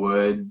I'd be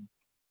with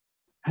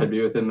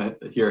him,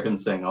 hear him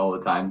sing all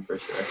the time for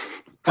sure.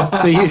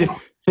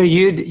 So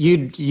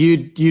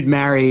you'd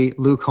marry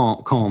Luke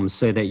Combs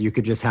so that you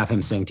could just have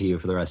him sing to you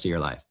for the rest of your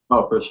life.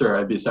 Oh, for sure.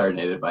 I'd be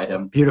serenaded by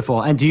him.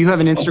 Beautiful. And do you have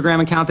an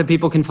Instagram account that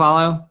people can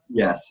follow?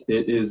 Yes,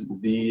 it is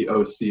the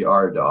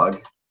OCR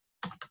dog.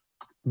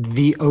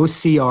 The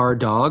OCR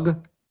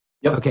dog?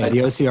 Yep. Okay, the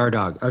OCR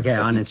dog. Okay,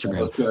 on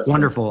Instagram.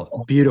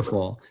 Wonderful.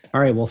 Beautiful.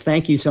 All right, well,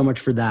 thank you so much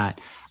for that.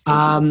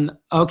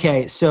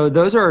 Okay, so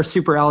those are our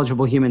super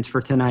eligible humans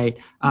for tonight.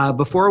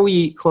 Before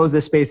we close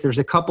this space, there's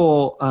a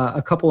couple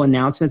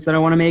announcements that I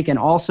want to make. And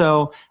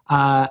also,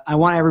 I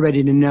want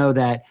everybody to know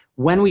that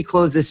when we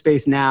close this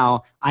space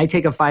now, I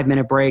take a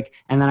 5-minute break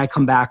and then I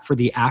come back for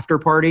the after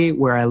party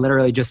where I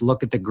literally just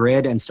look at the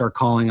grid and start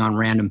calling on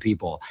random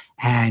people.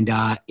 And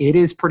it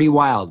is pretty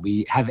wild.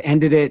 We have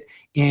ended it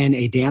in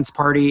a dance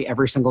party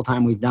every single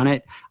time we've done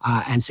it.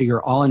 And so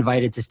you're all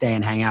invited to stay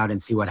and hang out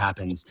and see what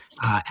happens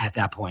at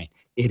that point.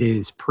 It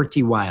is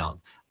pretty wild.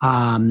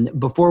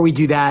 Before we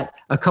do that,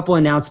 a couple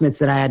announcements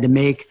that I had to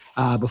make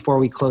before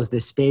we close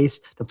this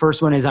space. The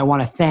first one is I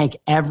want to thank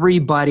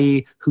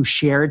everybody who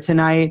shared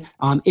tonight.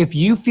 If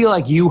you feel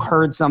like you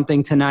heard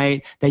something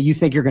tonight that you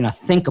think you're going to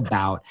think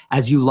about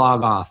as you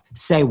log off,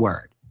 say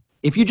word.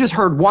 If you just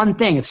heard one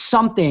thing, if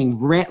something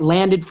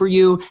landed for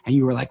you and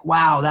you were like,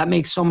 wow, that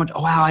makes so much,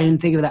 oh, wow, I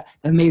didn't think of that.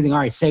 Amazing. All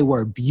right, say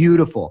word.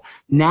 Beautiful.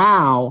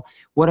 Now,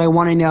 what I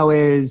want to know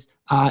is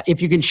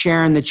if you can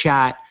share in the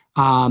chat,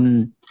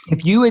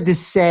 if you had to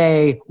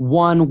say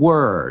one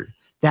word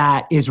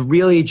that is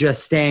really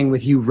just staying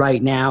with you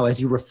right now as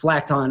you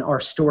reflect on our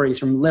stories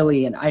from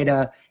Lily and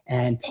Ida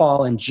and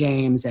Paul and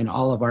James and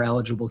all of our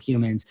eligible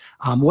humans,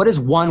 what is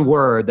one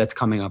word that's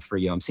coming up for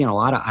you? I'm seeing a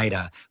lot of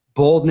Ida.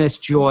 Boldness,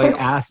 joy,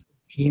 ask,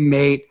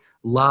 teammate,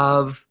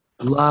 love,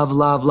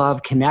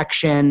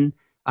 connection,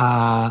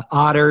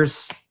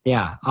 otters.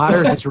 Yeah,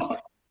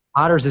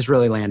 otters is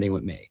really landing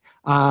with me.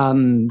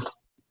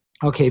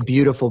 Okay,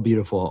 beautiful.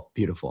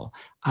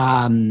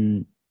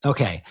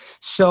 Okay,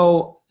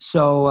 so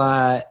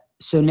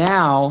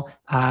now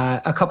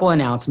a couple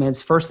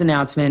announcements. First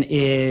announcement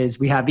is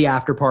we have the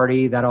after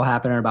party that'll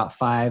happen in about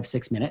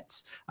 5-6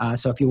 minutes.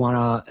 So if you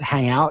want to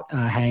hang out,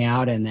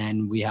 and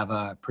then we have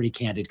a pretty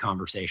candid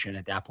conversation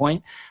at that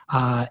point.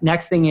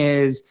 Next thing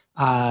is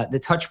the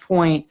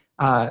Touchpoint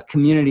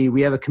community,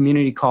 we have a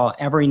community call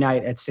every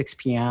night at 6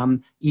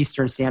 p.m.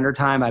 Eastern Standard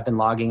Time. I've been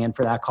logging in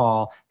for that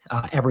call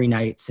every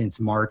night since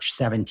March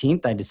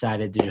 17th. I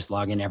decided to just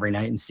log in every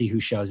night and see who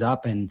shows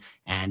up, and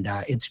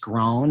it's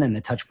grown. And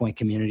the Touchpoint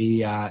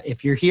community,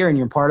 if you're here and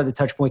you're part of the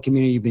Touchpoint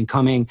community, you've been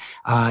coming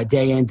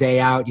day in, day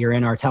out, you're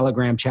in our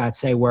Telegram chat,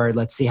 say word.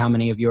 Let's see how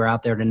many of you are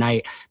out there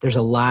tonight. There's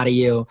a lot of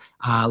you,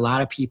 a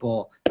lot of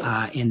people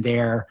in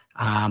there.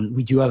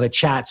 We do have a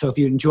chat. So if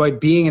you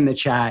enjoyed being in the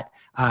chat,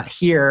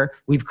 here,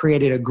 we've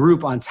created a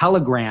group on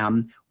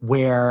Telegram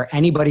where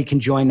anybody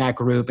can join that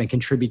group and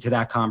contribute to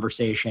that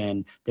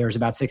conversation. There's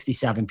about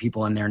 67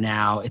 people in there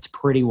now. It's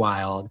pretty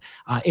wild.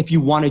 If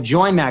you want to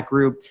join that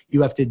group,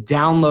 you have to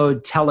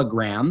download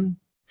Telegram,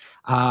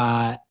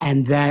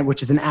 and then,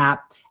 which is an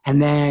app,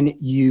 and then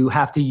you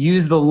have to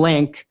use the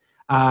link.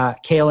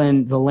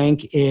 Kaylin, the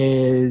link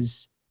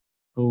is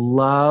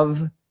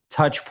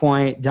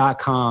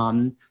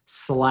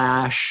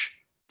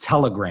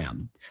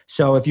lovetouchpoint.com/Telegram.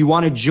 So if you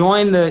want to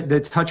join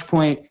the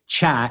Touchpoint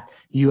chat,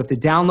 you have to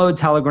download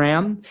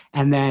Telegram.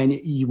 And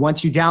then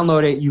once you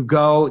download it, you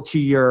go to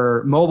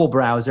your mobile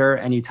browser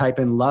and you type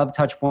in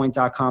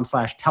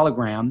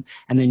lovetouchpoint.com/Telegram.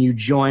 And then you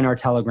join our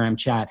Telegram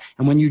chat.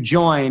 And when you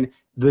join,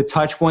 the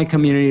Touchpoint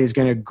community is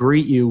going to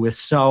greet you with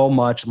so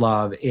much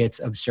love.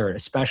 It's absurd,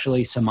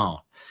 especially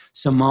Simone.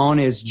 Simone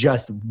is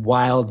just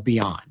wild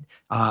beyond.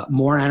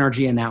 More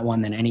energy in that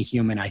one than any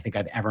human I think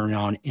I've ever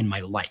known in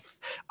my life.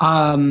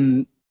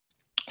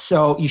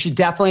 So you should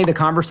definitely, the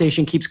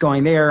conversation keeps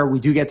going there. We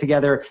do get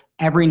together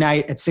every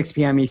night at 6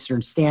 p.m.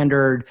 Eastern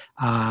Standard,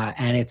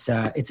 and it's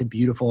a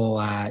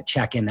beautiful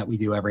check-in that we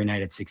do every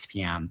night at 6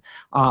 p.m.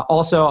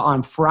 Also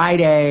on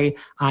Friday,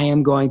 I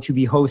am going to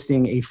be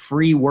hosting a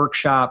free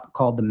workshop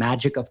called The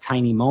Magic of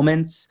Tiny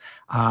Moments,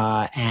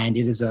 and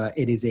it is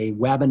a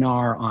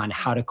webinar on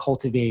how to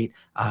cultivate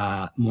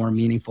more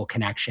meaningful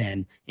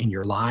connection in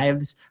your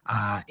lives.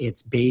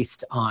 It's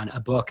based on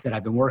a book that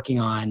I've been working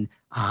on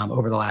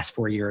over the last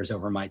 4 years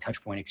over my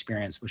Touchpoint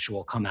experience, which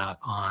will come out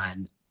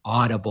on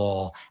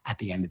Audible at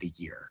the end of the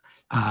year,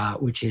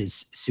 which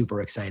is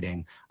super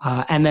exciting.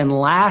 And then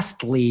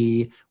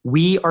lastly,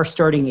 we are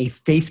starting a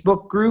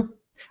Facebook group.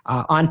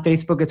 On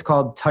Facebook, it's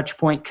called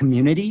Touchpoint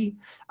Community.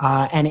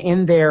 And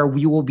in there,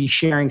 we will be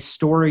sharing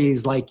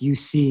stories like you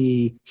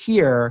see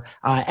here.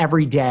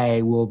 Every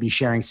day, we'll be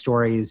sharing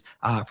stories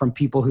from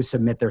people who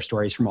submit their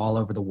stories from all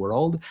over the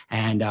world.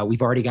 And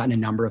we've already gotten a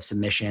number of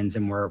submissions,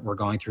 and we're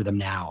going through them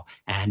now.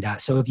 And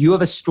so if you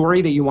have a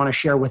story that you want to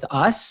share with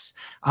us,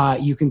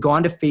 you can go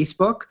onto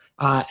Facebook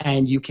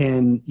and you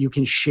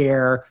can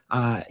share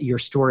your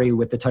story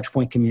with the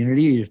Touchpoint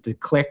community. You have to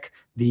click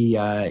the,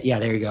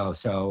 there you go.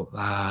 So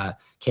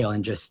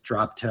Kaylin just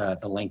dropped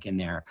the link in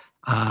there.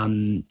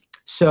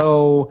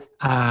 So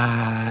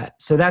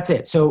that's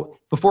it. So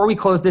before we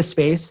close this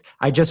space,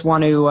 I just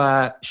want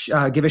to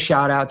give a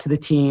shout out to the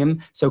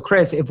team. So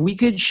Chris, if we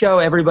could show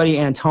everybody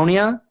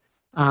Antonia,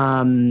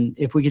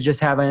 if we could just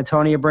have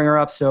Antonia bring her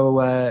up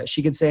so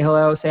she could say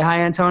hello. Say hi,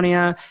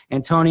 Antonia.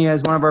 Antonia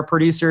is one of our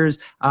producers.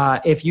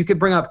 If you could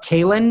bring up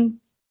Kaylin.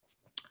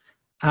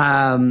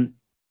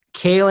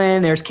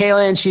 There's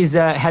Kaylin. She's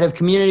the head of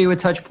community with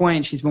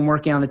Touchpoint. She's been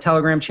working on the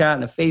Telegram chat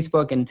and the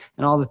Facebook and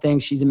all the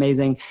things. She's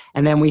amazing.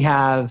 And then we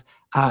have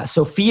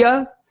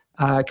Sophia.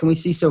 Can we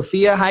see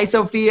Sophia? Hi,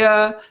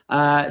 Sophia.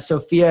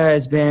 Sophia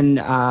has been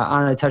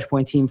on the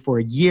Touchpoint team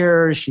for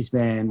years. She's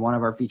been one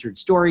of our featured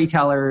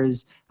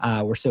storytellers.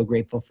 We're so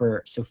grateful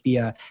for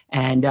Sophia.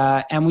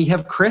 And we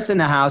have Chris in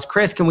the house.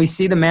 Chris, can we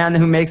see the man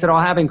who makes it all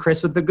happen?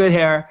 Chris with the good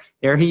hair.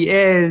 There he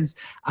is.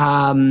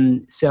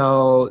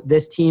 So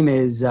this team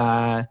is,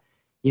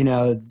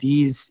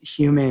 these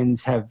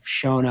humans have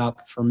shown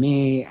up for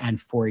me and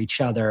for each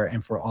other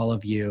and for all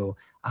of you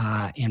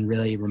in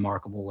really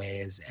remarkable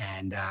ways.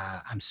 And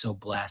I'm so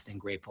blessed and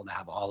grateful to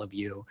have all of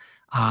you.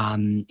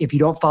 If you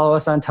don't follow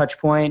us on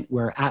Touchpoint,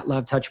 we're at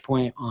Love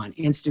Touchpoint on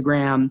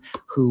Instagram,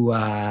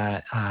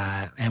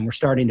 and we're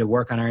starting to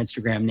work on our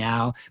Instagram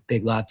now.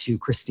 Big love to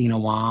Christina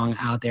Wong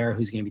out there,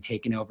 who's going to be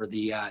taking over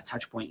the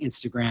Touchpoint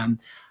Instagram.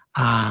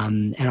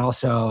 And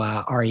also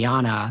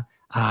Ariana,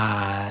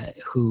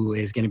 who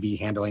is going to be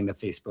handling the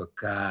Facebook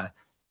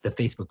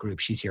group.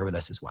 She's here with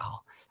us as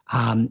well.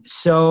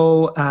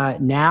 So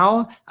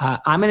now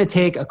I'm going to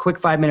take a quick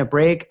 5-minute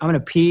break. I'm going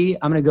to pee.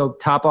 I'm going to go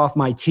top off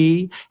my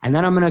tea, and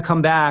then I'm going to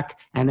come back.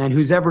 And then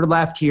who's ever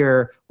left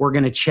here, we're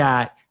going to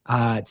chat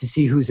to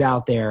see who's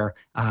out there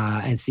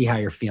and see how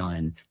you're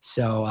feeling.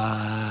 So,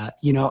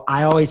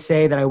 I always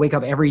say that I wake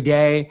up every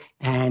day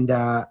and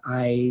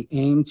I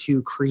aim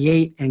to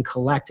create and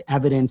collect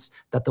evidence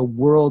that the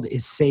world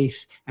is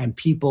safe and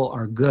people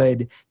are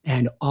good.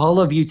 And all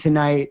of you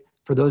tonight,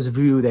 for those of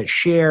you that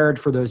shared,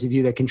 for those of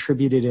you that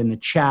contributed in the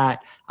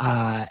chat,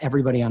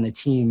 everybody on the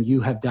team,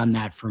 you have done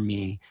that for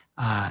me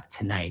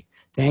tonight.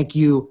 Thank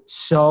you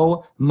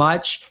so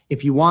much.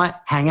 If you want,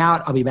 hang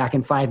out. I'll be back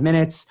in 5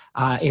 minutes.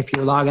 If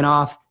you're logging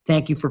off,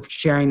 thank you for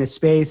sharing this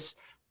space.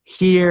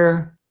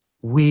 Here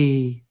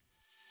we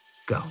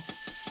go.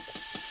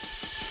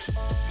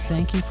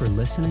 Thank you for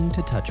listening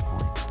to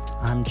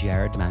Touchpoint. I'm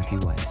Jared Matthew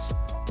Weiss.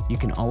 You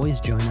can always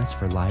join us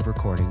for live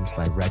recordings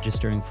by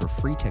registering for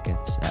free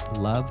tickets at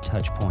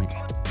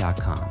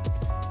lovetouchpoint.com.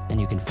 And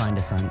you can find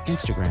us on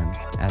Instagram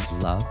as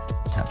Love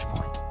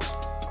Touchpoint.